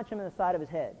 you punch him in the side of his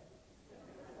head.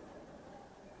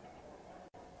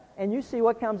 And you see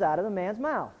what comes out of the man's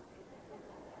mouth.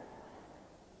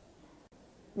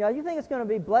 You know, you think it's going to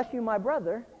be, bless you, my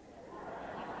brother,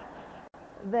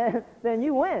 then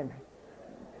you win.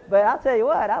 But I'll tell you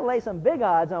what, I'll lay some big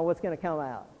odds on what's going to come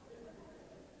out.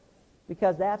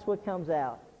 Because that's what comes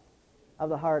out of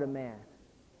the heart of man.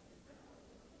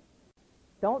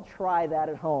 Don't try that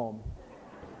at home.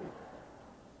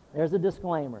 There's a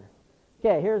disclaimer.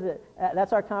 Okay, here's it.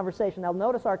 That's our conversation. Now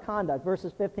notice our conduct,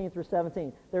 verses 15 through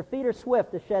 17. Their feet are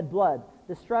swift to shed blood.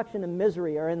 Destruction and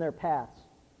misery are in their paths.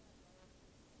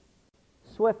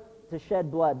 Swift to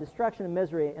shed blood. Destruction and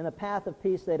misery, and the path of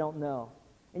peace they don't know.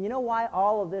 And you know why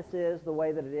all of this is the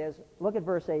way that it is? Look at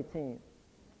verse 18.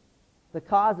 The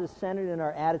cause is centered in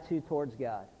our attitude towards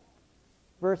God.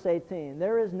 Verse 18.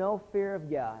 There is no fear of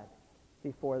God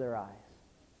before their eyes.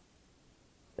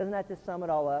 Doesn't that just sum it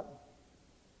all up?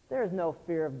 There is no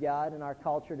fear of God in our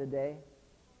culture today.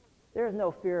 There is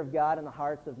no fear of God in the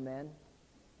hearts of men.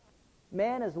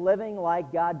 Man is living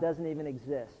like God doesn't even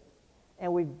exist.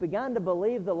 And we've begun to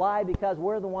believe the lie because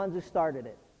we're the ones who started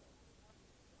it.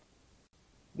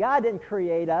 God didn't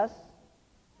create us.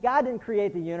 God didn't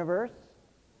create the universe.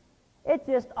 It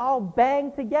just all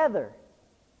banged together.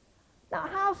 Now,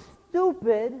 how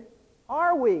stupid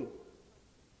are we?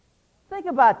 Think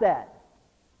about that.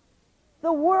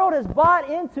 The world is bought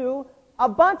into a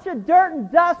bunch of dirt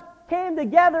and dust came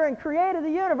together and created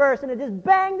the universe, and it just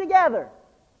banged together.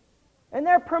 And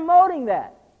they're promoting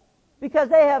that because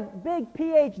they have big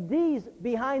PhDs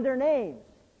behind their names.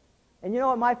 And you know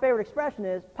what my favorite expression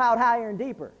is? Pout higher and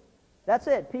deeper. That's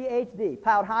it, PhD,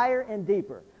 pout higher and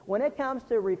deeper. When it comes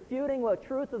to refuting the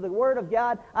truth of the Word of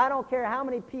God, I don't care how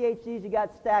many PhDs you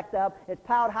got stacked up, it's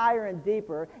pout higher and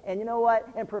deeper. And you know what?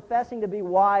 In professing to be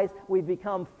wise, we've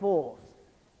become fools.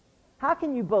 How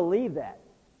can you believe that?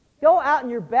 Go out in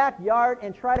your backyard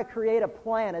and try to create a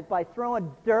planet by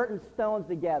throwing dirt and stones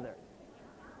together.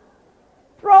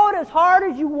 Throw it as hard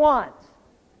as you want.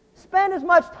 Spend as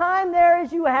much time there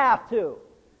as you have to.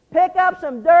 Pick up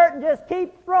some dirt and just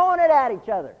keep throwing it at each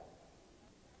other.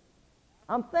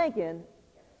 I'm thinking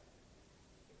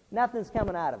nothing's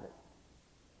coming out of it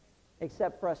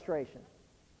except frustration.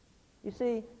 You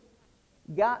see,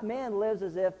 man lives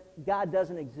as if God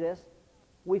doesn't exist.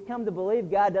 We've come to believe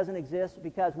God doesn't exist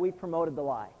because we promoted the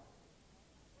lie.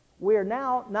 We are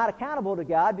now not accountable to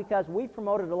God because we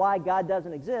promoted the lie God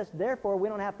doesn't exist. Therefore, we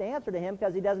don't have to answer to Him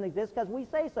because He doesn't exist because we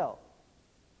say so.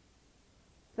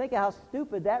 Think of how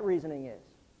stupid that reasoning is.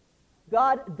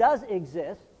 God does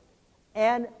exist,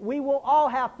 and we will all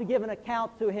have to give an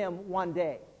account to Him one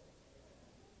day.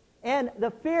 And the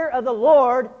fear of the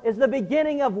Lord is the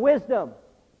beginning of wisdom.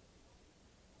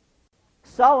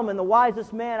 Solomon, the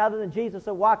wisest man other than Jesus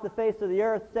that walked the face of the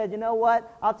earth, said, you know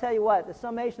what? I'll tell you what, the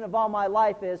summation of all my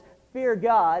life is fear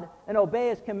God and obey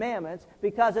His commandments,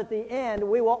 because at the end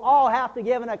we will all have to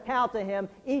give an account to Him,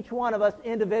 each one of us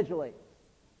individually.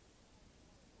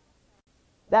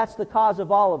 That's the cause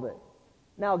of all of it.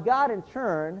 Now God in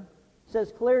turn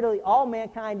says clearly, all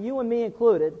mankind, you and me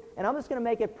included, and I'm just going to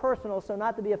make it personal so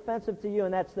not to be offensive to you,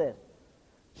 and that's this.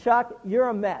 Chuck, you're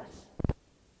a mess.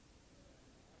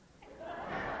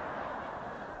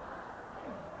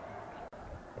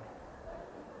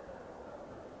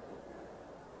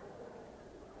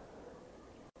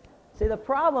 See, the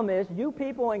problem is you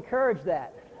people encourage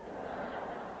that.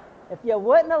 If you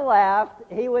wouldn't have laughed,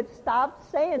 he would stop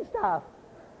saying stuff.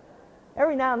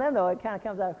 Every now and then, though, it kind of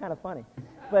comes out kind of funny.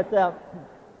 But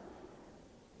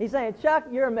he's saying, Chuck,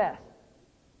 you're a mess.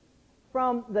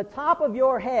 From the top of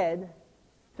your head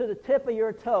to the tip of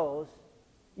your toes,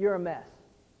 you're a mess.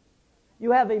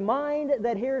 You have a mind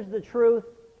that hears the truth,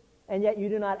 and yet you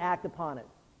do not act upon it.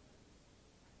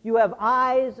 You have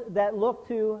eyes that look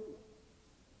to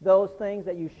those things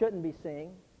that you shouldn't be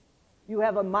seeing. You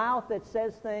have a mouth that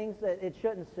says things that it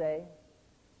shouldn't say.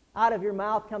 Out of your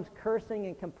mouth comes cursing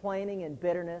and complaining and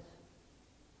bitterness.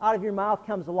 Out of your mouth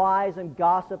comes lies and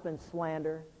gossip and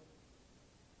slander.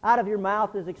 Out of your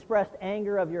mouth is expressed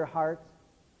anger of your heart.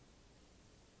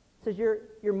 It says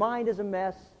your mind is a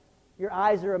mess. Your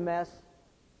eyes are a mess.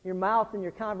 Your mouth and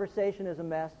your conversation is a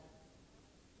mess.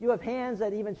 You have hands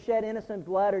that even shed innocent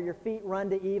blood, or your feet run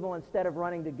to evil instead of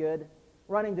running to good.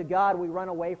 Running to God, we run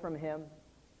away from Him.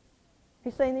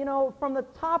 He's saying, you know, from the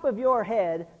top of your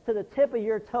head to the tip of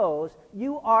your toes,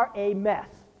 you are a mess.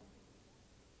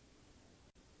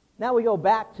 Now we go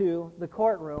back to the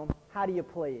courtroom. How do you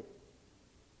plead?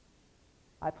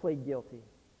 I plead guilty.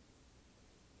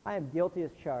 I am guilty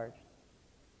as charged.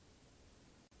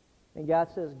 And God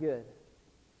says, good.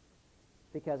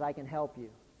 because I can help you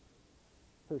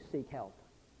who seek help.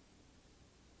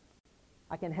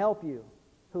 I can help you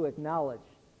who acknowledge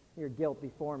your guilt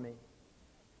before me.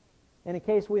 And in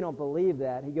case we don't believe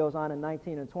that, he goes on in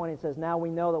 19 and 20 and says, now we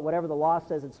know that whatever the law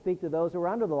says, it speaks to those who are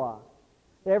under the law,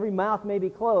 that every mouth may be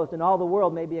closed and all the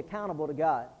world may be accountable to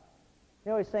God.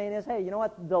 You know what he's saying is, hey, you know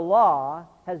what? The law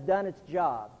has done its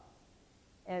job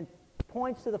and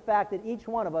points to the fact that each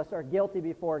one of us are guilty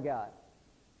before God.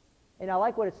 And I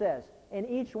like what it says. And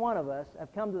each one of us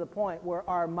have come to the point where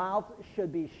our mouths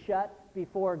should be shut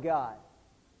before God.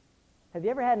 Have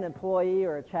you ever had an employee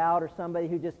or a child or somebody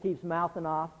who just keeps mouthing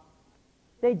off?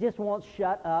 They just won't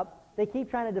shut up. They keep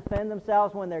trying to defend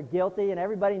themselves when they're guilty, and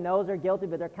everybody knows they're guilty,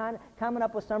 but they're kind of coming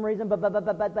up with some reason, but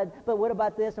what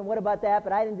about this, and what about that,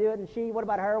 but I didn't do it, and she, what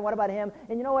about her, what about him?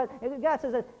 And you know what? God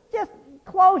says, just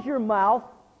close your mouth.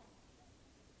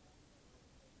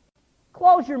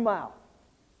 Close your mouth.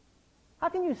 How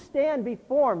can you stand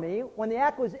before me when the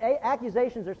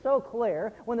accusations are so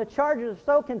clear, when the charges are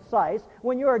so concise,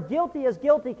 when you are guilty as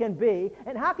guilty can be,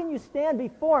 and how can you stand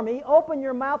before me, open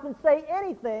your mouth, and say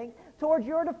anything towards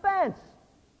your defense?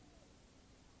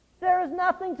 There is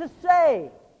nothing to say.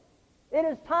 It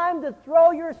is time to throw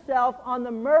yourself on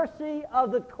the mercy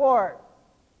of the court.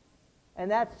 And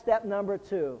that's step number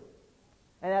 2.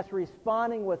 And that's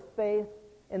responding with faith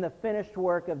in the finished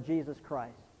work of Jesus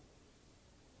Christ.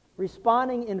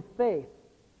 Responding in faith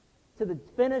to the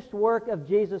finished work of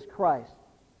Jesus Christ.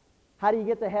 How do you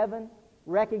get to heaven?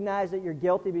 Recognize that you're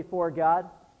guilty before God.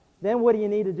 Then what do you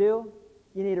need to do?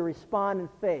 You need to respond in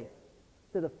faith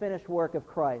to the finished work of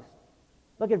Christ.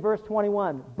 Look at verse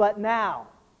 21. But now.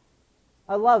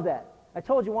 I love that. I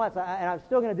told you once, and I'm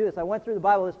still going to do this. I went through the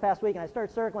Bible this past week, and I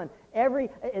started circling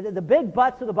the big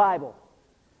buts of the Bible.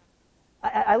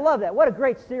 I love that. What a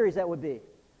great series that would be.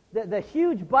 The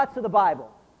huge buts of the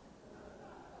Bible.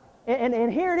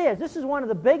 And here it is. This is one of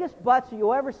the biggest buts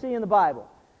you'll ever see in the Bible.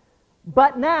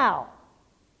 But now.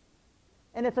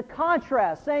 And it's a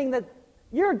contrast saying that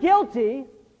you're guilty,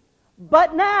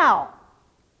 but now.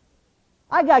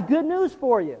 I got good news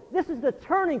for you. This is the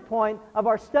turning point of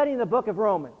our study in the book of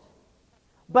Romans.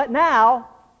 But now,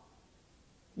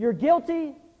 you're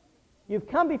guilty. You've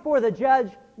come before the judge.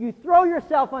 You throw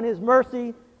yourself on his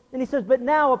mercy. And he says, but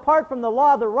now, apart from the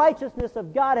law, the righteousness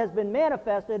of God has been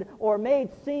manifested or made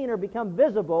seen or become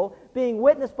visible, being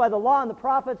witnessed by the law and the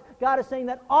prophets. God is saying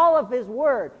that all of his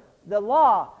word, the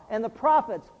law and the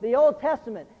prophets, the Old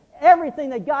Testament, everything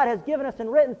that God has given us in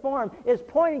written form is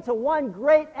pointing to one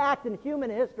great act in human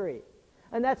history.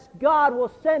 And that's God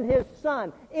will send his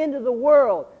Son into the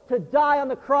world to die on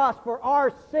the cross for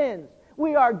our sins.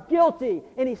 We are guilty,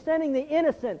 and he's sending the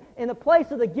innocent in the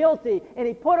place of the guilty, and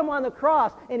he put him on the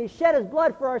cross, and he shed his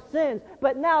blood for our sins.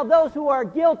 But now those who are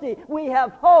guilty, we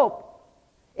have hope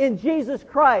in Jesus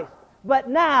Christ. But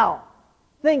now,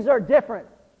 things are different.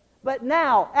 But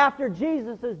now, after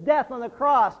Jesus' death on the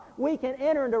cross, we can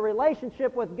enter into a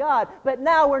relationship with God. But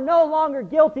now we're no longer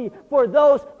guilty for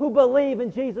those who believe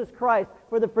in Jesus Christ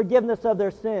for the forgiveness of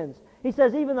their sins. He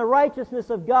says, even the righteousness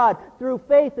of God through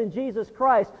faith in Jesus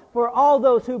Christ for all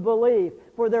those who believe,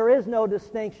 for there is no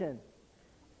distinction.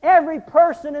 Every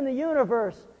person in the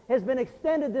universe has been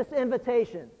extended this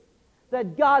invitation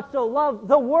that God so loved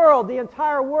the world, the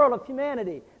entire world of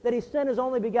humanity, that he sent his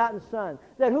only begotten Son,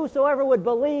 that whosoever would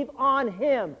believe on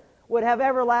him would have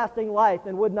everlasting life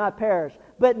and would not perish.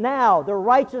 But now, the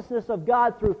righteousness of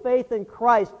God through faith in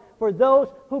Christ for those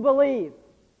who believe.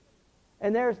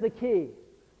 And there's the key.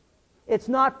 It's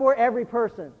not for every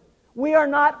person. We are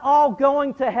not all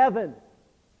going to heaven.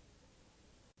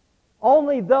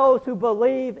 Only those who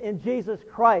believe in Jesus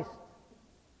Christ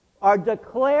are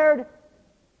declared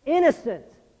innocent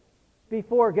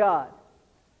before God.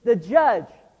 The judge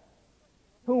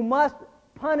who must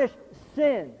punish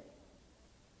sin,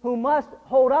 who must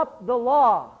hold up the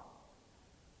law,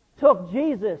 took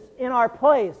Jesus in our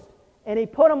place, and he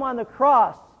put him on the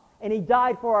cross, and he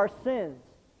died for our sins.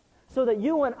 So that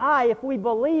you and I, if we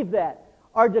believe that,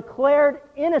 are declared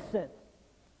innocent.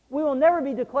 We will never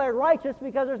be declared righteous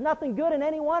because there's nothing good in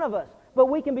any one of us. But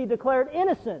we can be declared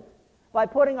innocent by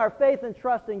putting our faith and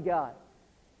trust in God.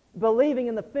 Believing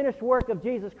in the finished work of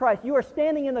Jesus Christ. You are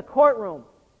standing in the courtroom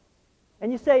and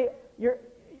you say,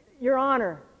 Your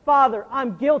Honor, Father,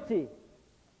 I'm guilty.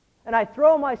 And I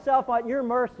throw myself at your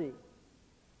mercy.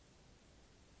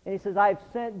 And he says, I've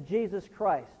sent Jesus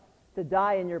Christ to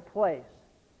die in your place.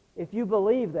 If you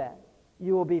believe that,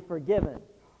 you will be forgiven,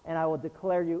 and I will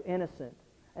declare you innocent,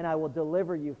 and I will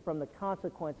deliver you from the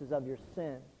consequences of your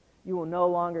sin. You will no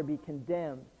longer be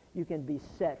condemned. You can be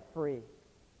set free,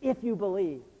 if you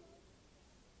believe.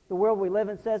 The world we live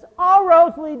in says, all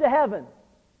roads lead to heaven.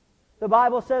 The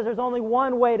Bible says there's only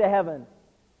one way to heaven.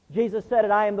 Jesus said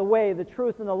it, I am the way, the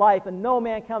truth, and the life, and no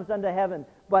man comes unto heaven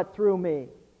but through me.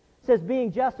 It says,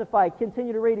 being justified,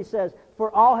 continue to read, he says,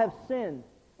 for all have sinned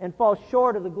and fall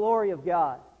short of the glory of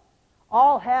God.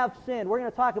 All have sinned. We're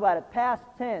going to talk about it, past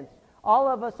tense. All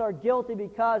of us are guilty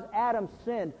because Adam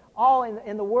sinned. All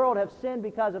in the world have sinned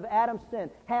because of Adam's sin.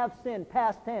 Have sinned,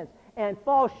 past tense. And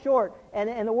fall short.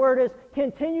 And the word is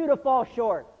continue to fall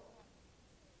short.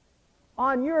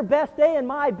 On your best day and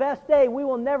my best day, we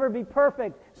will never be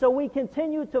perfect. So we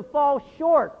continue to fall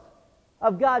short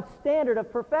of God's standard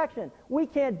of perfection. We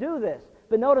can't do this.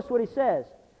 But notice what he says.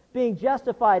 Being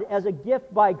justified as a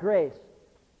gift by grace.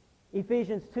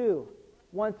 Ephesians 2,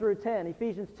 1 through 10.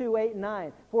 Ephesians 2, 8 and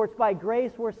 9. For it's by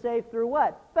grace we're saved through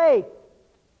what? Faith.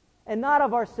 And not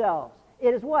of ourselves.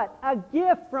 It is what? A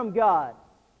gift from God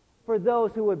for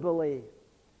those who would believe.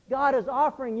 God is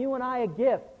offering you and I a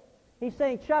gift. He's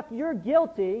saying, Chuck, you're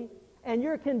guilty and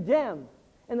you're condemned.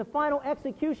 And the final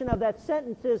execution of that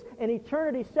sentence is an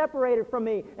eternity separated from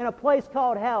me in a place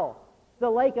called hell, the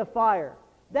lake of fire.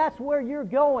 That's where you're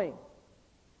going.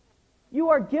 You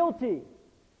are guilty.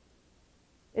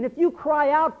 And if you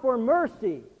cry out for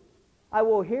mercy, I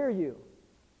will hear you.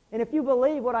 And if you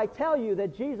believe what I tell you,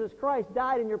 that Jesus Christ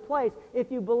died in your place,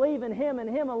 if you believe in Him and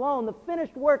Him alone, the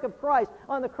finished work of Christ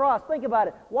on the cross, think about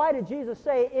it. Why did Jesus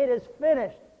say it is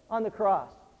finished on the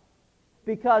cross?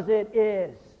 Because it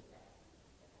is.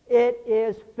 It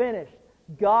is finished.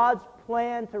 God's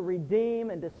plan to redeem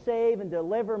and to save and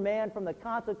deliver man from the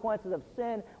consequences of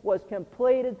sin was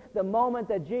completed the moment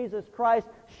that Jesus Christ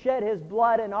shed His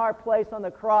blood in our place on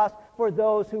the cross for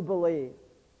those who believe.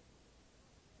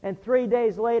 And 3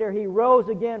 days later, He rose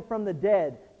again from the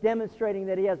dead, demonstrating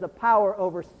that He has the power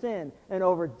over sin and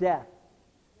over death.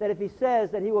 That if He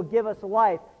says that He will give us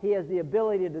life, He has the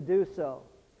ability to do so.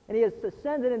 And He has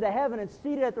ascended into heaven and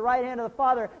seated at the right hand of the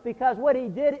Father because what He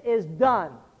did is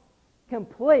done.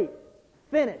 Complete.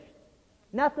 Finished.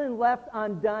 Nothing left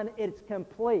undone. It's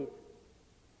complete.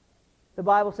 The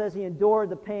Bible says He endured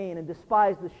the pain and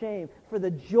despised the shame for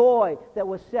the joy that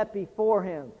was set before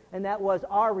Him, and that was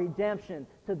our redemption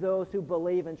to those who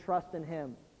believe and trust in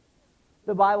Him.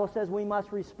 The Bible says we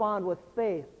must respond with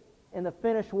faith in the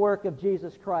finished work of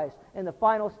Jesus Christ. And the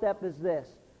final step is this.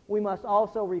 We must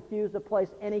also refuse to place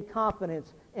any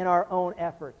confidence in our own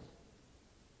efforts.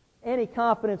 Any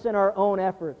confidence in our own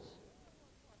efforts.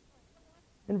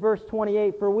 In verse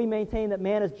 28, for we maintain that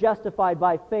man is justified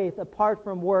by faith apart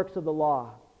from works of the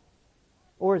law.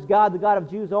 Or is God the God of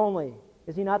Jews only?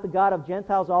 Is He not the God of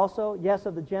Gentiles also? Yes,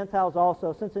 of the Gentiles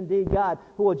also, since indeed God,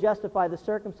 who will justify the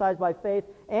circumcised by faith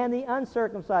and the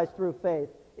uncircumcised through faith,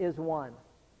 is one.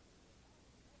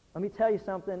 Let me tell you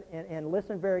something, and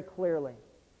listen very clearly.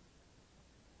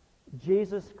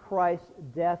 Jesus Christ's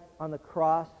death on the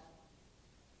cross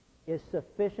is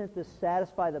sufficient to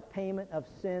satisfy the payment of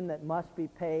sin that must be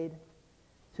paid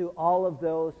to all of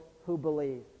those who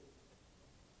believe.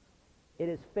 It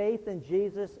is faith in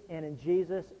Jesus and in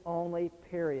Jesus only,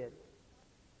 period.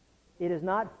 It is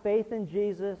not faith in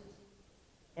Jesus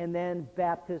and then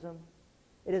baptism.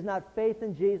 It is not faith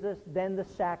in Jesus, then the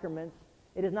sacraments.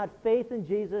 It is not faith in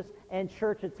Jesus and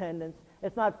church attendance.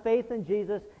 It's not faith in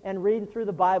Jesus and reading through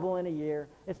the Bible in a year.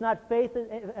 It's not faith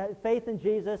in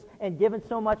Jesus and giving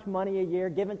so much money a year,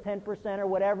 giving 10% or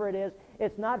whatever it is.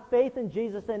 It's not faith in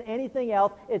Jesus and anything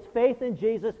else. It's faith in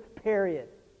Jesus, period.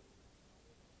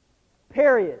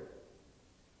 Period.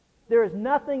 There is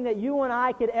nothing that you and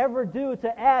I could ever do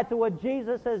to add to what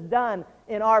Jesus has done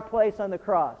in our place on the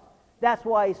cross. That's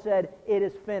why He said, it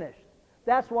is finished.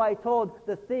 That's why He told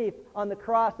the thief on the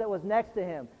cross that was next to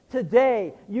Him,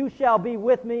 today you shall be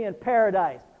with me in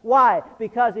paradise. Why?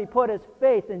 Because he put his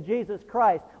faith in Jesus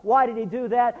Christ. Why did he do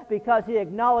that? Because he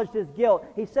acknowledged his guilt.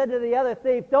 He said to the other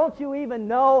thief, don't you even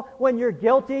know when you're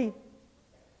guilty?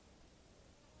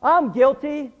 I'm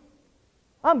guilty.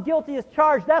 I'm guilty as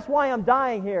charged. That's why I'm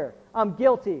dying here. I'm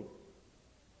guilty.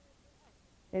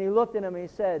 And he looked at him and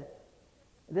he said,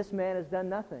 this man has done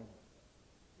nothing.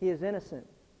 He is innocent.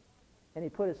 And he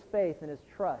put his faith and his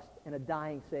trust in a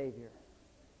dying Savior.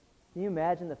 Can you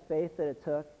imagine the faith that it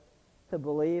took to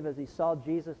believe as he saw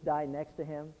Jesus die next to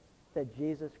him that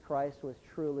Jesus Christ was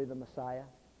truly the Messiah,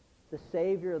 the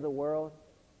Savior of the world?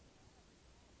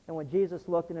 And when Jesus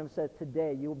looked at him and said,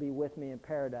 today you will be with me in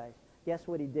paradise, guess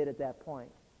what he did at that point?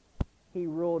 He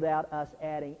ruled out us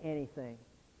adding anything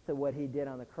to what he did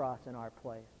on the cross in our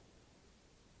place.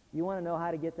 You want to know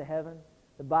how to get to heaven?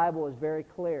 The Bible is very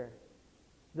clear.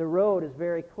 The road is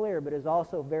very clear, but is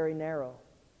also very narrow.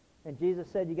 And Jesus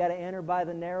said you got to enter by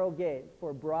the narrow gate,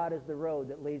 for broad is the road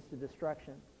that leads to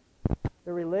destruction.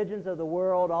 The religions of the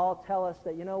world all tell us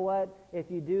that, you know what, if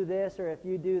you do this or if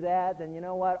you do that, then you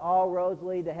know what, all roads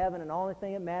lead to heaven, and the only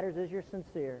thing that matters is you're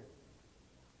sincere.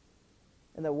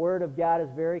 And the Word of God is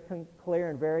very clear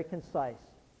and very concise.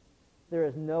 There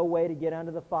is no way to get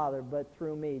unto the Father but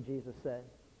through me, Jesus said.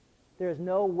 There is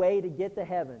no way to get to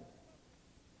heaven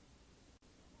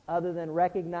other than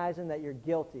recognizing that you're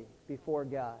guilty before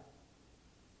God.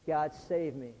 God,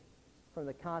 save me from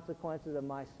the consequences of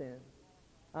my sin.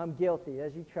 I'm guilty,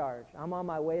 as you charge. I'm on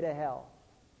my way to hell.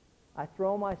 I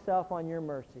throw myself on your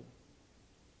mercy.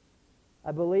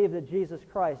 I believe that Jesus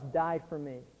Christ died for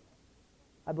me.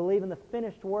 I believe in the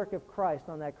finished work of Christ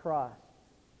on that cross.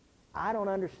 I don't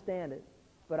understand it,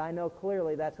 but I know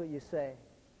clearly that's what you say,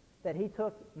 that he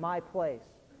took my place,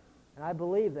 and I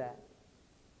believe that.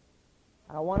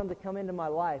 And I want him to come into my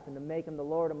life and to make him the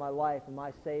Lord of my life and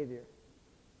my Savior.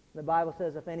 The Bible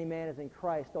says, if any man is in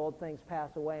Christ, old things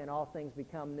pass away and all things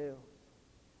become new.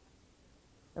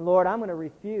 And Lord, I'm going to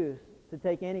refuse to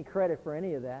take any credit for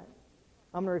any of that.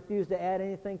 I'm going to refuse to add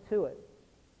anything to it.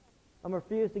 I'm going to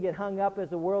refuse to get hung up as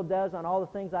the world does on all the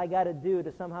things I got to do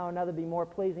to somehow or another be more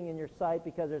pleasing in your sight,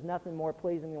 because there's nothing more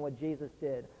pleasing than what Jesus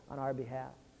did on our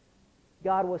behalf.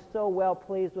 God was so well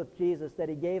pleased with Jesus that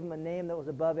he gave him a name that was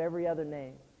above every other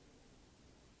name.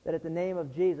 That at the name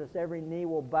of Jesus, every knee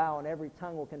will bow and every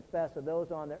tongue will confess of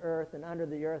those on the earth and under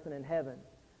the earth and in heaven,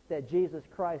 that Jesus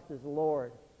Christ is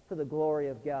Lord, to the glory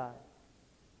of God.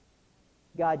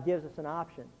 God gives us an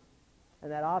option,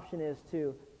 and that option is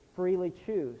to freely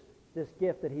choose this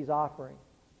gift that he's offering.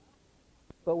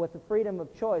 But with the freedom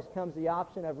of choice comes the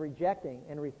option of rejecting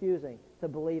and refusing to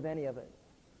believe any of it.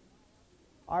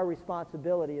 Our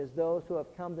responsibility as those who have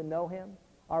come to know him,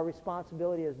 our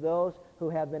responsibility as those who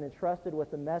have been entrusted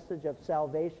with the message of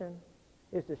salvation,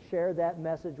 is to share that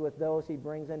message with those he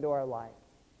brings into our life.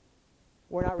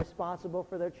 We're not responsible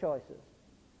for their choices.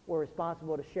 We're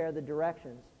responsible to share the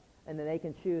directions, and then they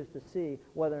can choose to see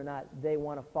whether or not they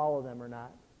want to follow them or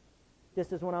not.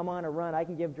 Just as when I'm on a run, I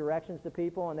can give directions to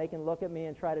people, and they can look at me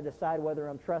and try to decide whether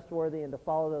I'm trustworthy and to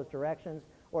follow those directions,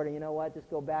 or to, you know what, just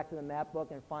go back to the map book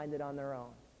and find it on their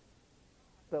own.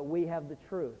 But we have the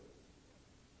truth,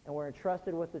 and we're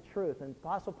entrusted with the truth. And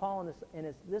Apostle Paul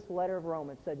in this letter of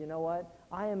Romans said, you know what,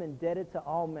 I am indebted to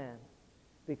all men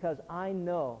because I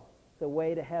know the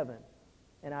way to heaven,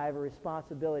 and I have a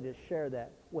responsibility to share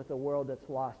that with the world that's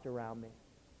lost around me.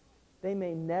 They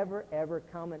may never, ever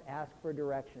come and ask for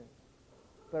directions,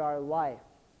 but our life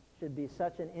should be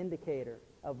such an indicator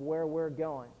of where we're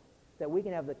going that we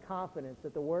can have the confidence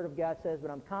that the Word of God says,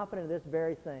 but I'm confident of this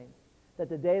very thing, that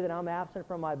the day that I'm absent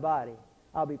from my body,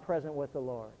 I'll be present with the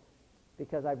Lord,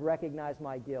 because I've recognized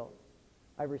my guilt.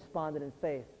 I've responded in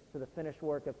faith to the finished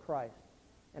work of Christ,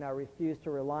 and I refuse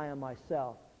to rely on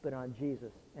myself, but on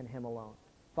Jesus and him alone.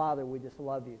 Father, we just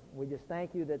love you. We just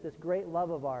thank you that this great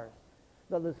love of ours,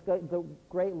 the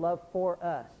great love for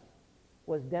us,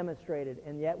 was demonstrated,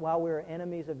 and yet while we were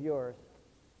enemies of yours,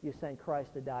 you sent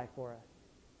Christ to die for us.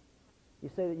 You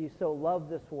say that you so love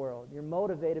this world. You're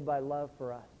motivated by love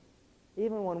for us.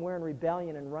 Even when we're in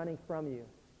rebellion and running from you,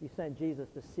 you sent Jesus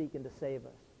to seek and to save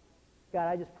us. God,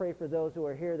 I just pray for those who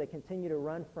are here that continue to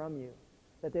run from you,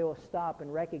 that they will stop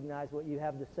and recognize what you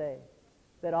have to say,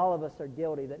 that all of us are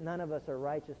guilty, that none of us are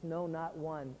righteous, no, not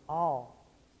one. All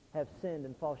have sinned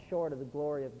and fall short of the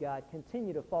glory of God,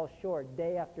 continue to fall short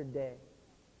day after day.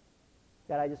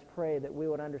 God, I just pray that we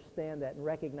would understand that and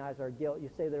recognize our guilt. You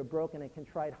say that a broken and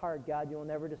contrite heart, God, you will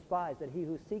never despise, that he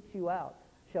who seeks you out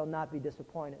shall not be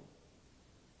disappointed.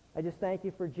 I just thank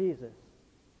you for Jesus.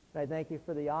 And I thank you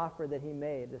for the offer that he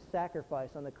made, the sacrifice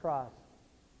on the cross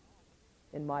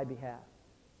in my behalf.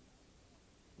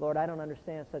 Lord, I don't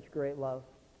understand such great love,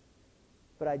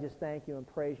 but I just thank you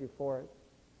and praise you for it.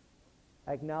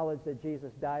 I acknowledge that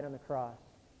Jesus died on the cross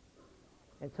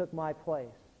and took my place.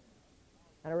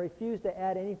 And I refuse to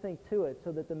add anything to it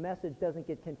so that the message doesn't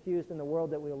get confused in the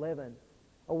world that we live in.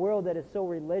 A world that is so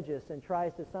religious and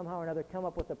tries to somehow or another come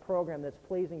up with a program that's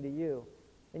pleasing to you.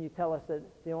 And you tell us that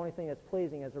the only thing that's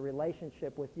pleasing is a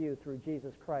relationship with you through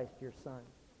Jesus Christ, your Son.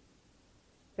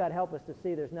 God, help us to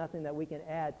see there's nothing that we can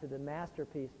add to the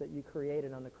masterpiece that you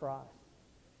created on the cross.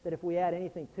 That if we add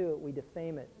anything to it, we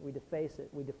defame it, we deface it,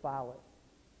 we defile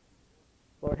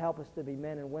it. Lord, help us to be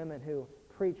men and women who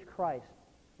preach Christ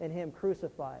and him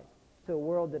crucified to a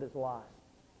world that is lost.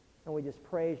 And we just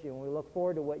praise you, and we look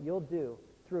forward to what you'll do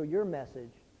through your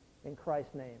message. In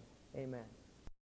Christ's name, amen.